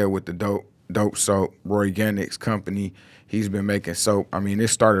like I said, with the Dope Soap, Roy Gannick's company, he's been making soap. I mean, it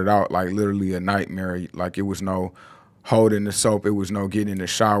started out like literally a nightmare. Like it was no holding the soap. It was no getting in the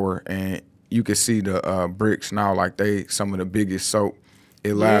shower. And you could see the bricks now, like some of the biggest soap.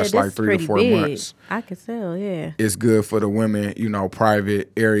 It lasts like 3 to 4 months. I can tell, yeah. It's good for the women,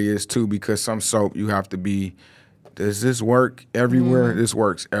 private areas too, because some soap you have to be, does this work everywhere? Mm-hmm. This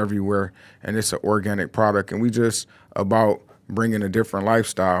works everywhere. And it's an organic product. And we just about bringing a different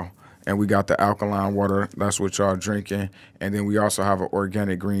lifestyle. And we got the alkaline water. That's what y'all drinking. And then we also have an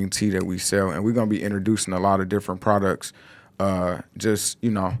organic green tea that we sell. And we're going to be introducing a lot of different products with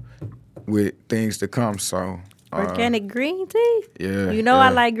things to come. So organic green tea? Yeah. I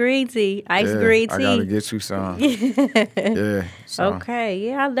like green tea. Iced green tea. I got to get you some. Yeah. So. Okay.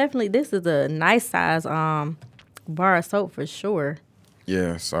 Yeah, this is a nice size bar of soap for sure.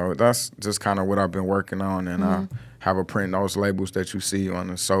 Yeah. So that's just kind of what I've been working on. And I have a print those labels that you see on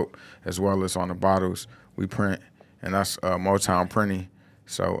the soap as well as on the bottles we print. And that's Motown printing.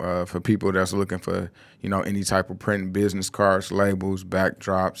 So for people that's looking for, any type of printing, business cards, labels,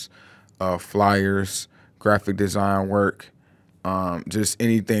 backdrops, flyers, graphic design work, just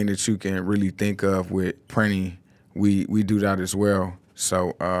anything that you can really think of with printing, we do that as well.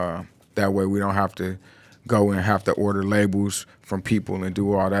 So that way we don't have to go and have to order labels from people and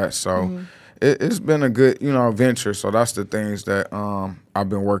do all that. So it's been a good, venture. So that's the things that I've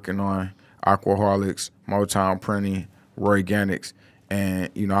been working on: Aquaholics, Motown Printing, Roy Gannick's,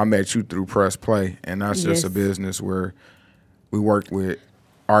 and I met you through Press Play, and that's just a business where we worked with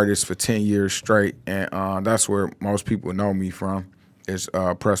artists for 10 years straight, and that's where most people know me from. Is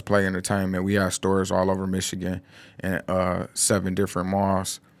Press Play Entertainment. We have stores all over Michigan and 7 different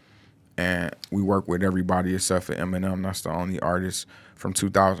malls. And we work with everybody except for Eminem. That's the only artist from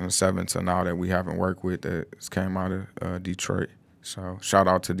 2007 to now that we haven't worked with that came out of Detroit. So shout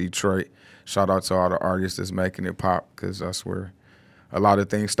out to Detroit. Shout out to all the artists that's making it pop, because that's where a lot of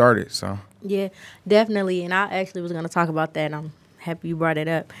things started. So yeah, definitely. And I actually was going to talk about that, and I'm happy you brought it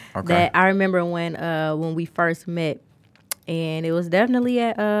up. Okay. That I remember when we first met. And it was definitely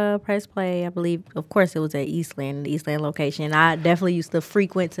at Press Play, I believe. Of course, it was at Eastland, the Eastland location. I definitely used to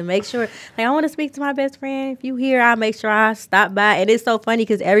frequent to make sure, I want to speak to my best friend. If you here, I'll make sure I stop by. And it's so funny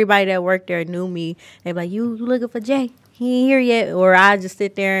because everybody that worked there knew me. They be like, you looking for Jay? He ain't here yet. Or I just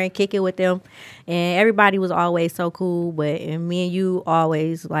sit there and kick it with them. And everybody was always so cool. And me and you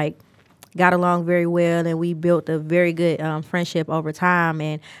always, got along very well, and we built a very good friendship over time.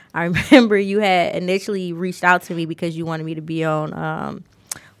 And I remember you had initially reached out to me because you wanted me to be on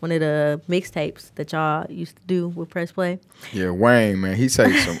one of the mixtapes that y'all used to do with Press Play. Yeah, Wayne, man, he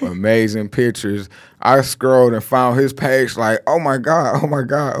takes some amazing pictures. I scrolled and found his page like, oh my God,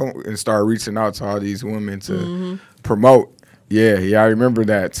 and started reaching out to all these women to promote. Yeah, I remember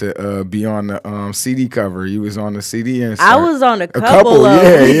that, to be on the CD cover. You was on the CD insert. I was on a couple of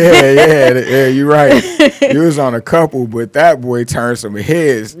Yeah, you're right. You was on a couple, but that boy turned some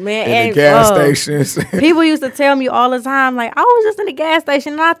heads in the gas stations. People used to tell me all the time, I was just in the gas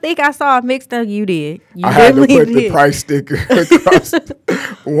station, and I think I saw a mixtape. You did. I had to put the price sticker across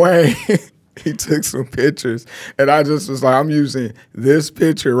Wayne. He took some pictures, and I just was like, I'm using this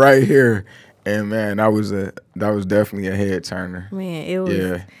picture right here. And man, that was definitely a head turner. Man, it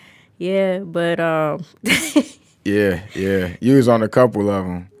was. Yeah, but yeah. You was on a couple of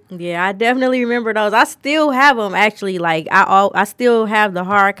them. Yeah, I definitely remember those. I still have them actually. Like I still have the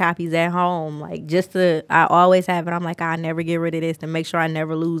hard copies at home. Like just to, I always have it. I'm like, I never get rid of this to make sure I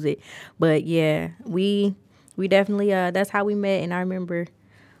never lose it. But yeah, we definitely that's how we met. And I remember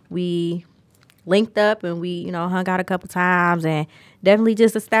we linked up and we hung out a couple times and definitely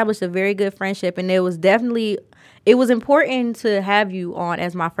just established a very good friendship. And it was important to have you on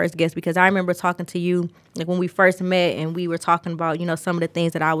as my first guest because I remember talking to you like when we first met and we were talking about some of the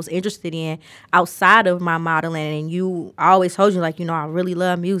things that I was interested in outside of my modeling. And I always told you like I really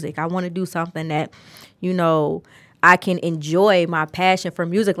love music. I want to do something that you know I can enjoy my passion for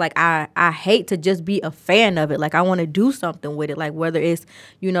music. Like I hate to just be a fan of it. Like I want to do something with it. Like whether it's,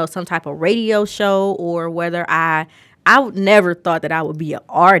 some type of radio show or whether I would never thought that I would be an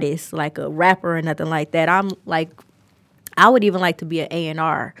artist, like a rapper or nothing like that. I'm like, I would even like to be an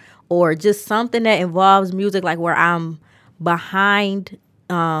A&R or just something that involves music, like where I'm behind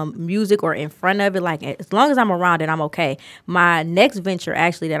music or in front of it. Like as long as I'm around it, I'm okay. My next venture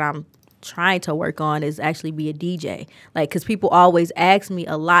actually that I'm trying to work on is actually be a DJ. Like, because people always ask me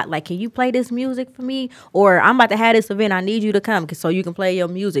a lot, like, can you play this music for me? Or I'm about to have this event, I need you to come so you can play your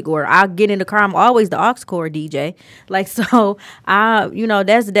music. Or I'll get in the car, I'm always the aux core DJ. Like, so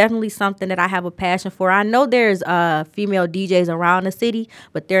that's definitely something that I have a passion for. I know there's female DJs around the city,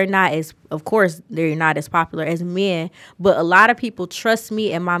 but of course, they're not as popular as men. But a lot of people trust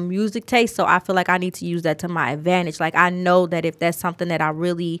me and my music taste, so I feel like I need to use that to my advantage. Like, I know that if that's something that I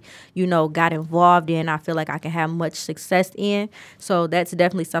really, got involved in, I feel like I can have much success in. So that's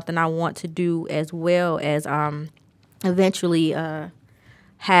definitely something I want to do, as well as eventually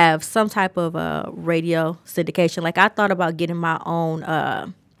have some type of radio syndication. Like I thought about getting my own,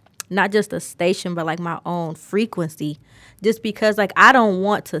 not just a station, but like my own frequency, just because like I don't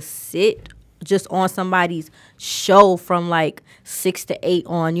want to sit just on somebody's show from like 6 to 8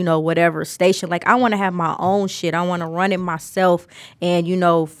 on whatever station. Like I want to have my own shit. I want to run it myself. And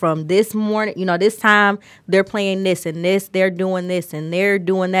from this morning, this time they're playing this and this, they're doing this and they're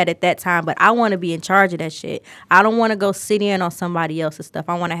doing that at that time. But I want to be in charge of that shit. I don't want to go sit in on somebody else's stuff.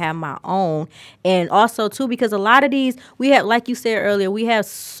 I want to have my own. And also too, because a lot of these, we have, like you said earlier, we have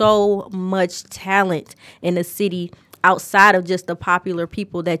so much talent in the city outside of just the popular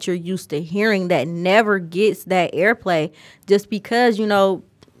people that you're used to hearing that never gets that airplay, just because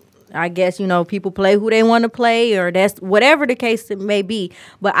I guess people play who they want to play, or that's whatever the case it may be.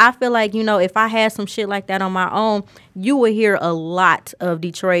 But I feel like if I had some shit like that on my own, you would hear a lot of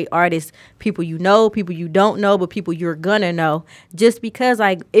Detroit artists, people people you don't know, but people you're gonna know, just because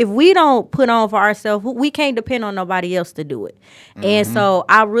like if we don't put on for ourselves, we can't depend on nobody else to do it. Mm-hmm. And so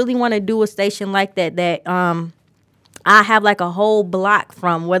I really want to do a station like that I have like a whole block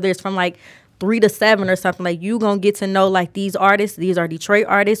from, whether it's from like 3 to 7 or something. Like you gonna get to know like these artists, these are Detroit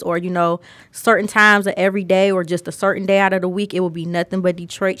artists, or certain times of every day or just a certain day out of the week it will be nothing but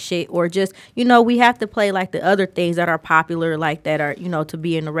Detroit shit, or just we have to play like the other things that are popular, like that are to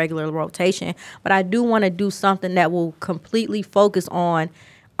be in the regular rotation. But I do want to do something that will completely focus on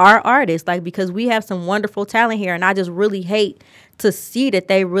our artists, like, because we have some wonderful talent here, and I just really hate to see that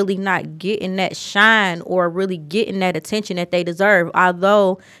they really not getting that shine or really getting that attention that they deserve.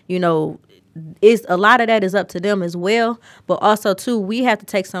 Although, it's a lot of that is up to them as well, but also too, we have to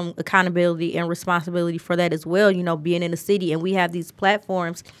take some accountability and responsibility for that as well. Being in the city, and we have these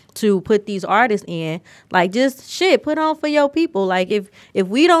platforms to put these artists in, like, just shit, put on for your people. Like, if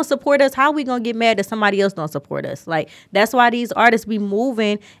we don't support us, how we gonna get mad that somebody else don't support us? Like, that's why these artists be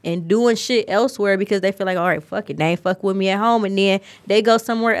moving and doing shit elsewhere, because they feel like, all right, fuck it, they ain't fuck with me at home, and then they go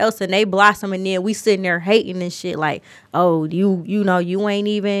somewhere else and they blossom, and then we sitting there hating and shit like, oh, you ain't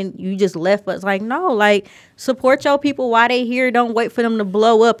even, you just left us. Like, no, like, support your people while they here. Don't wait for them to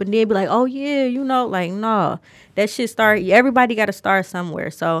blow up and then be like, oh yeah, like, no. That shit everybody got to start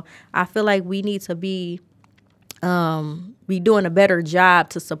somewhere. So I feel like we need to be doing a better job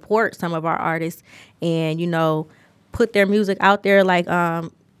to support some of our artists and, put their music out there. Like,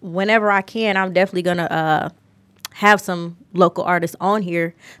 whenever I can, I'm definitely going to have some local artists on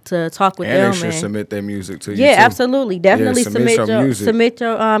here to talk with them. And they should submit their music to you, yeah, too. Absolutely. Definitely submit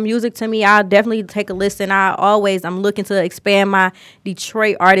your music to me. I'll definitely take a listen. I'm looking to expand my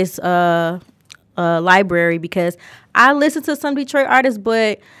Detroit artists library, because I listen to some Detroit artists,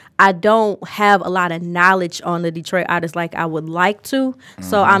 but I don't have a lot of knowledge on the Detroit artists like I would like to. Mm-hmm.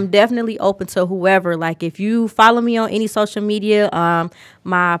 So I'm definitely open to whoever. Like, if you follow me on any social media,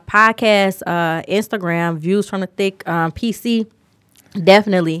 my podcast, Instagram, Views from the Thick, PC,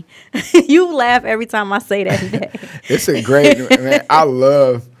 definitely. You laugh every time I say that. It's a great, man. I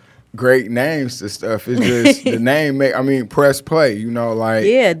love great names to stuff. It's just the name press play, like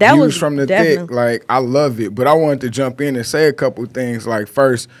Yeah, that Views was from the Thick, definitely. like I love it. But I wanted to jump in and say a couple things. Like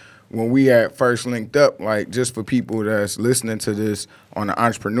first, when we had first linked up, like just for people that's listening to this on the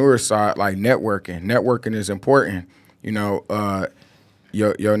entrepreneur side, like networking. Networking is important.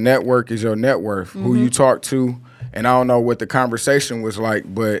 Your network is your net worth. Who you talk to, and I don't know what the conversation was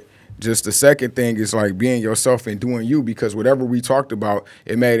like, but just the second thing is like being yourself and doing you, because whatever we talked about,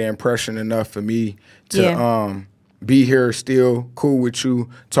 it made an impression enough for me to Yeah. be here still cool with you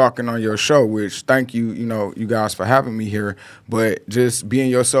talking on your show, which thank you, you guys for having me here. But just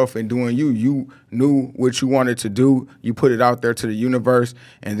being yourself and doing you, you knew what you wanted to do, you put it out there to the universe,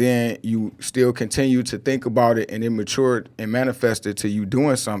 and then you still continue to think about it, and it matured and manifested to you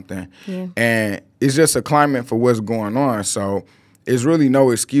doing something. Yeah. And it's just a climate for what's going on. So it's really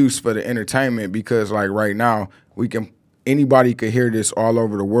no excuse for the entertainment, because like right now anybody could hear this all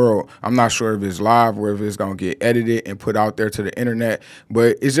over the world. I'm not sure if it's live or if it's going to get edited and put out there to the internet,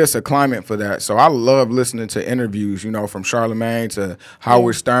 but it's just a climate for that. So I love listening to interviews, from Charlemagne to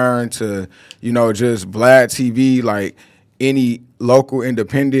Howard Stern to, just Vlad TV, like any local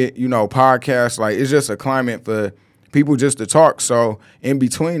independent, podcast. Like it's just a climate for people just to talk. So in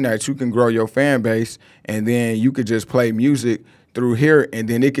between that, you can grow your fan base, and then you could just play music through here, and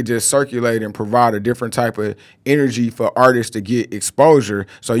then it could just circulate and provide a different type of energy for artists to get exposure.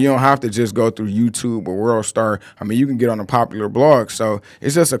 So you don't have to just go through YouTube or World Star. You can get on a popular blog. So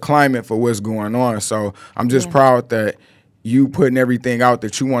it's just a climate for what's going on. So I'm just proud that you putting everything out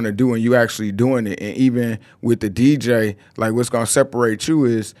that you want to do and you actually doing it. And even with the DJ, like what's going to separate you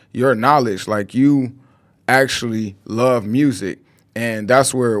is your knowledge. Like you actually love music. And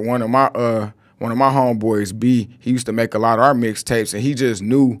that's where one of my homeboys, B, he used to make a lot of our mixtapes, and he just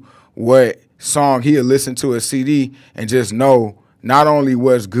knew what song he'd listen to a CD and just know not only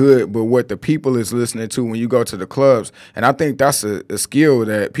what's good, but what the people is listening to when you go to the clubs. And I think that's a skill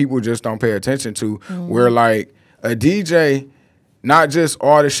that people just don't pay attention to, where like a DJ, not just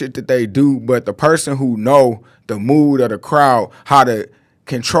all the shit that they do, but the person who know the mood of the crowd, how to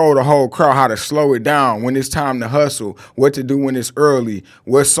control the whole crowd, how to slow it down when it's time to hustle, what to do when it's early,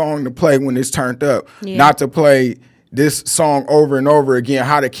 what song to play when it's turned up, not to play this song over and over again,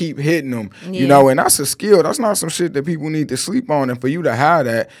 how to keep hitting them, and that's a skill. That's not some shit that people need to sleep on. And for you to have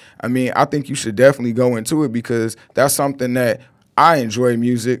that, I think you should definitely go into it, because that's something that I enjoy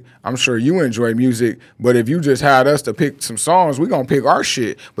music. I'm sure you enjoy music. But if you just had us to pick some songs, we going to pick our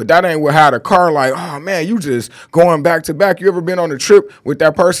shit. But that ain't what had a car like, oh, man, you just going back to back. You ever been on a trip with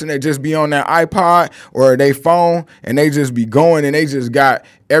that person that just be on that iPod or they phone and they just be going and they just got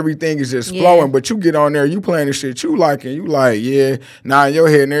everything is just flowing, but you get on there, you playing the shit you like, and you like, now in your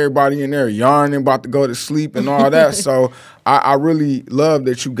head and everybody in there yarning, about to go to sleep and all that. So I really love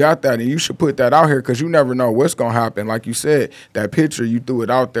that you got that, and you should put that out here, because you never know what's going to happen. Like you said, that picture, you threw it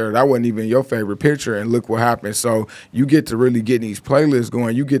out there. That wasn't even your favorite picture, and look what happened. So you get to really get these playlists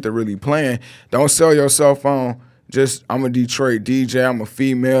going. You get to really playing. Don't sell yourself on just, I'm a Detroit DJ, I'm a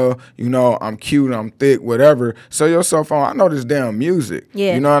female, I'm cute, I'm thick, whatever. Sell yourself on, I know this damn music.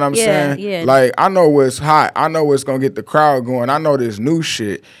 Yeah. You know what I'm saying? Yeah. Like, I know what's hot. I know what's going to get the crowd going. I know this new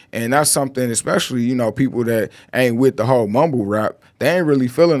shit. And that's something, especially, people that ain't with the whole mumble rap, they ain't really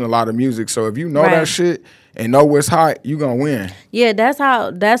feeling a lot of music. So if you know that shit and know what's hot, you going to win. Yeah, that's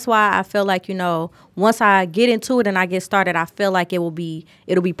why I feel like, once I get into it and I get started, I feel like it'll be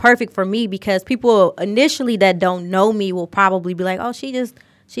perfect for me, because people initially that don't know me will probably be like, oh, she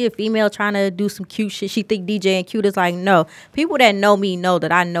a female trying to do some cute shit. She think DJing cute. Is like, no. People that know me know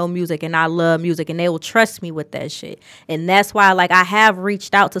that I know music and I love music, and they will trust me with that shit. And that's why, like, I have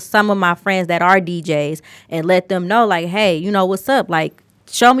reached out to some of my friends that are DJs and let them know, like, hey, what's up? Like,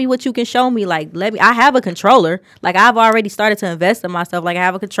 show me what you can show me. Like, I have a controller. Like, I've already started to invest in myself. Like, I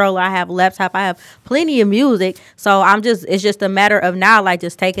have a controller, I have a laptop, I have plenty of music. So it's just a matter of now, like,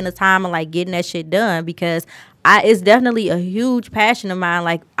 just taking the time and like getting that shit done, because it's definitely a huge passion of mine.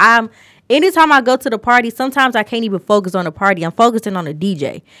 Like, anytime I go to the party, sometimes I can't even focus on the party. I'm focusing on the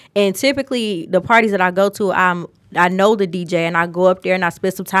DJ. And typically the parties that I go to, I know the DJ, and I go up there and I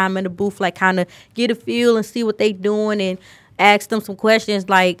spend some time in the booth, like kind of get a feel and see what they doing, and ask them some questions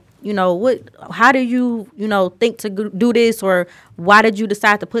like, how do you, think to do this, or why did you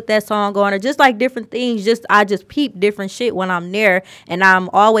decide to put that song on, or just like different things. I just peep different shit when I'm there, and I'm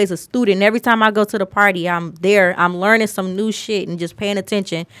always a student. Every time I go to the party, I'm there, I'm learning some new shit and just paying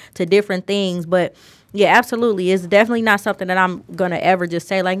attention to different things. But yeah, absolutely. It's definitely not something that I'm going to ever just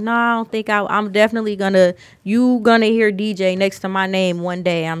say like, no, I don't think I'm definitely you going to hear DJ next to my name one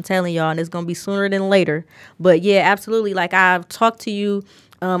day. I'm telling y'all, and it's going to be sooner than later. But yeah, absolutely. Like, I've talked to you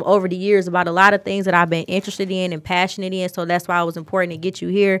over the years about a lot of things that I've been interested in and passionate in. So that's why it was important to get you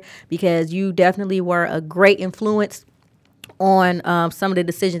here, because you definitely were a great influence on some of the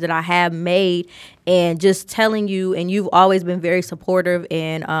decisions that I have made, and just telling you, and you've always been very supportive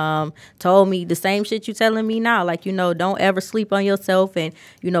and told me the same shit you telling me now. Like, don't ever sleep on yourself, and,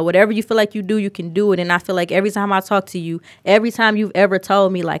 whatever you feel like you do, you can do it. And I feel like every time I talk to you, every time you've ever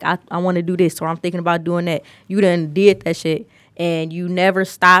told me, like, I want to do this, or I'm thinking about doing that, you done did that shit. And you never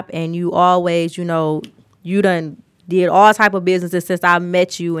stop, and you always, you done did all type of businesses since I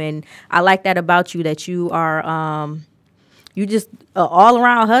met you. And I like that about you, that you are you just a all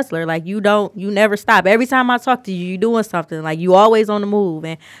around hustler. Like, you never stop. Every time I talk to you, you doing something. Like, you always on the move.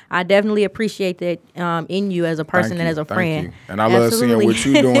 And I definitely appreciate that in you as a person and as a friend. Thank you. And I love seeing what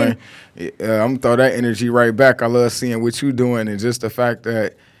you doing. I'm gonna throw that energy right back. I love seeing what you doing, and just the fact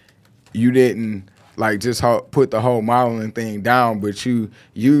that you didn't like just put the whole modeling thing down, but you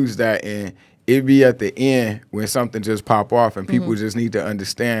use that, and it be at the end when something just pop off, and people just need to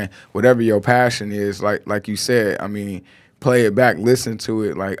understand whatever your passion is. Like you said, I mean, play it back, listen to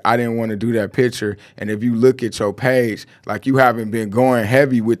it. Like, I didn't want to do that picture. And if you look at your page, like, you haven't been going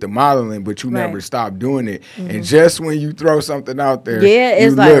heavy with the modeling, but you never stopped doing it. And just when you throw something out there,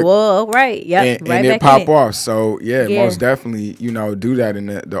 it's like, whoa, right. Yep. And it pop off. So yeah, most definitely, do that. And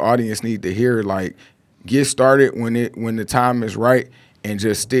the audience need to hear, like, get started when the time is right, and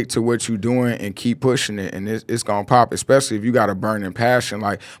just stick to what you're doing and keep pushing it, and it's gonna pop, especially if you got a burning passion.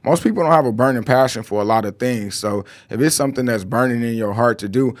 Like, most people don't have a burning passion for a lot of things. So if it's something that's burning in your heart to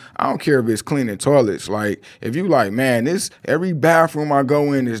do, I don't care if it's cleaning toilets. Like, if you like, man, every bathroom I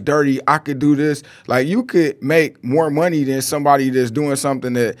go in is dirty, I could do this. Like, you could make more money than somebody that's doing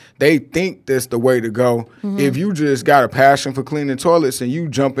something that they think that's the way to go. If you just got a passion for cleaning toilets and you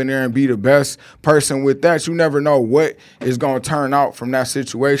jump in there and be the best person with that, you never know what is gonna turn out from that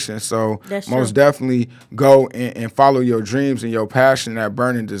situation. So most definitely go and follow your dreams and your passion, that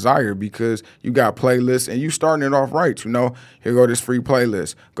burning desire, because you got playlists and you starting it off right. Here go this free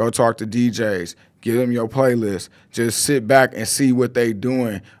playlist. Go talk to DJs. Give them your playlist. Just sit back and see what they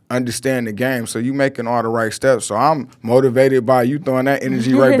doing. Understand the game. So you making all the right steps. So I'm motivated by you throwing that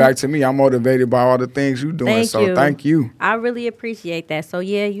energy right back to me. I'm motivated by all the things you doing. Thank you. I really appreciate that. So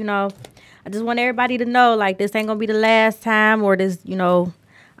yeah, I just want everybody to know, like, this ain't gonna be the last time, or this,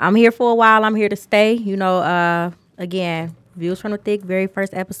 I'm here for a while. I'm here to stay. Again, Views from the Thick, very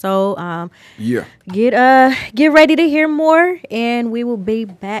first episode. Get ready to hear more, and we will be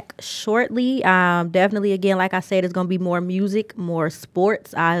back shortly. Definitely, again, like I said, it's gonna be more music, more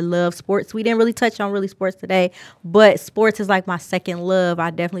sports. I love sports. We didn't really touch on sports today, but sports is like my second love.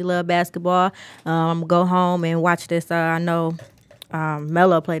 I definitely love basketball. Go home and watch this. I know.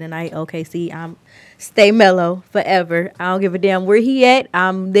 Melo play tonight. OKC. I'm stay Melo forever. I don't give a damn where he at.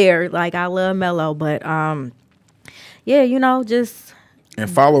 I'm there. Like, I love Melo, but just and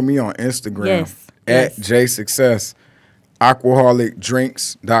follow me on Instagram at JSuccess,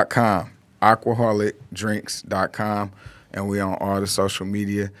 aquaholicdrinks.com, aquaholicdrinks.com, and we on all the social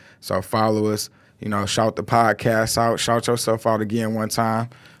media. So follow us. Shout the podcast out. Shout yourself out again one time.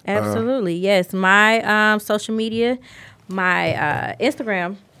 Absolutely, yes. My social media. My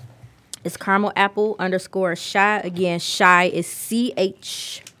Instagram is caramel_apple_shy. Again, shy is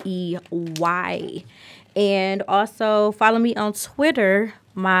CHEY. And also follow me on Twitter.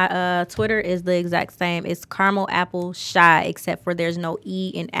 My Twitter is the exact same. It's caramel apple shy, except for there's no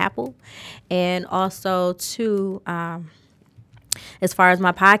E in apple. And also, too, as far as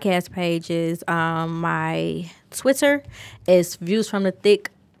my podcast pages, my Twitter is Views from the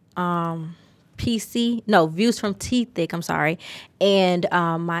Thick. Views from T Thick, I'm sorry. And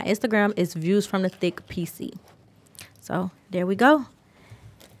my Instagram is Views from the Thick PC. So there we go.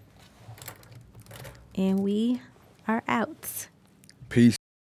 And we are out. Peace.